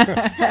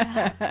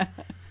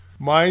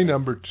 My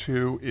number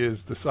 2 is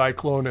the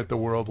Cyclone at the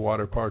World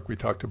Water Park. We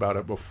talked about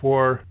it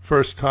before.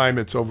 First time,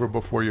 it's over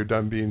before you're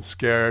done being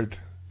scared.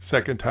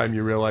 Second time,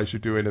 you realize you're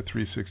doing a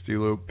 360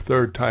 loop.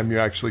 Third time, you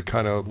actually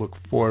kind of look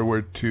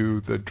forward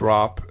to the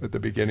drop at the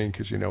beginning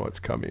because you know it's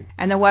coming.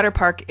 And the water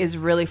park is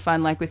really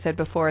fun. Like we said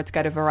before, it's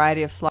got a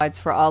variety of slides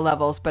for all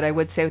levels. But I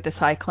would say with the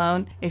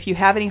Cyclone, if you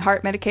have any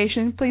heart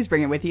medication, please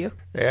bring it with you.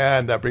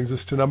 And that brings us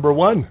to number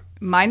 1.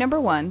 My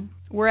number 1,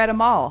 we're at a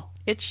mall.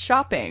 It's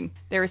shopping.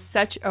 There is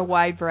such a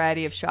wide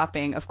variety of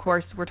shopping. Of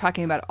course, we're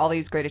talking about all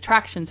these great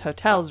attractions,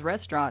 hotels,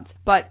 restaurants,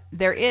 but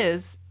there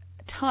is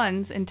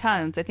tons and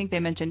tons. I think they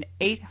mentioned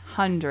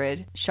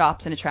 800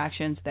 shops and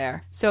attractions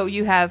there. So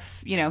you have,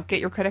 get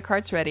your credit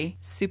cards ready.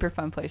 Super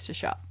fun place to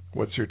shop.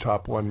 What's your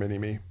top 1,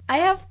 Mini-Me? I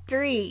have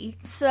 3.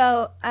 So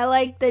I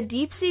like the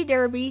Deep Sea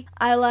Derby,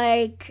 I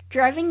like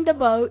driving the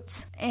boats,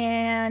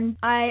 and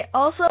I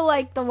also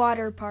like the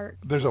water park.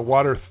 There's a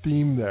water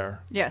theme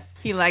there. Yes,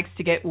 he likes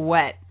to get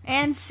wet.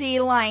 And sea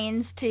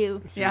lions,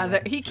 too. Yeah,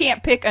 he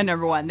can't pick a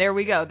number 1. There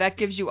we go. That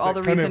gives you all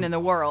the reason in the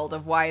world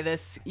of why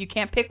you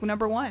can't pick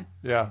number 1.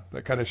 Yeah,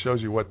 that kind of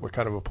shows you what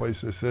kind of a place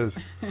this is.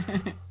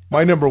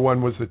 My number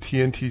 1 was the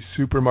TNT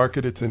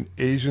Supermarket. It's an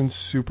Asian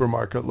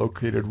supermarket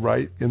located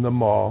right in the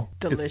mall.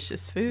 Delicious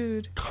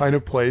food. Kind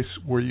of place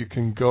where you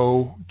can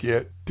go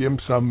get dim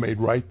sum made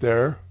right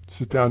there,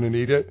 sit down and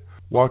eat it,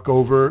 walk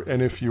over,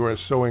 and if you are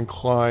so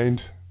inclined,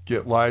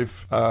 get live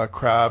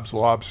crabs,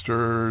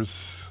 lobsters,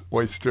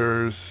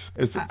 oysters.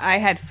 I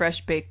had fresh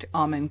baked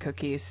almond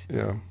cookies.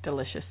 Yeah.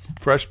 Delicious.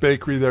 Fresh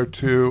bakery there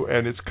too,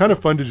 and it's kind of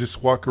fun to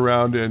just walk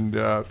around and,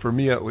 for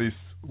me at least,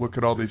 look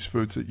at all these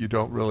foods that you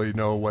don't really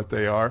know what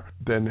they are,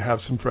 then have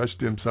some fresh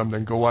dim sum,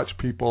 then go watch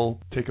people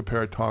take a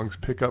pair of tongs,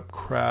 pick up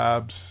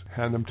crabs,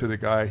 hand them to the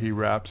guy, he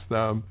wraps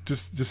them.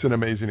 Just an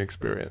amazing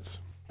experience.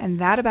 And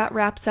that about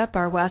wraps up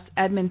our West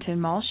Edmonton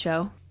Mall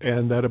Show.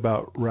 And that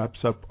about wraps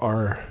up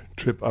our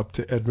trip up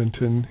to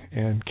Edmonton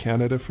and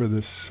Canada for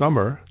this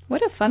summer.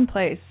 What a fun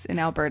place in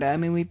Alberta. I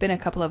mean, we've been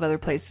a couple of other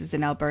places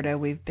in Alberta.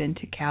 We've been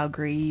to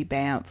Calgary,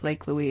 Banff,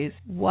 Lake Louise.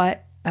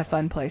 What a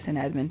fun place in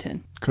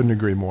Edmonton. Couldn't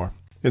agree more.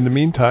 In the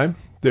meantime,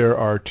 there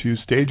are 2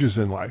 stages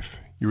in life.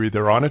 You're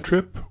either on a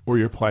trip or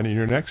you're planning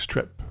your next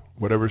trip.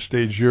 Whatever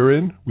stage you're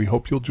in, we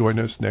hope you'll join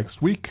us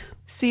next week.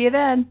 See you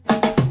then.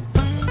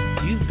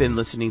 You've been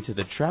listening to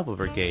the Travel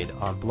Brigade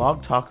on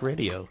Blog Talk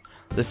Radio.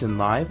 Listen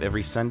live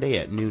every Sunday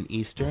at noon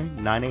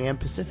Eastern, 9 a.m.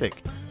 Pacific.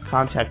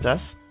 Contact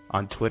us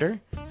on Twitter,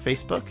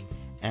 Facebook,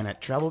 and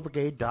at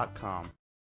travelbrigade.com.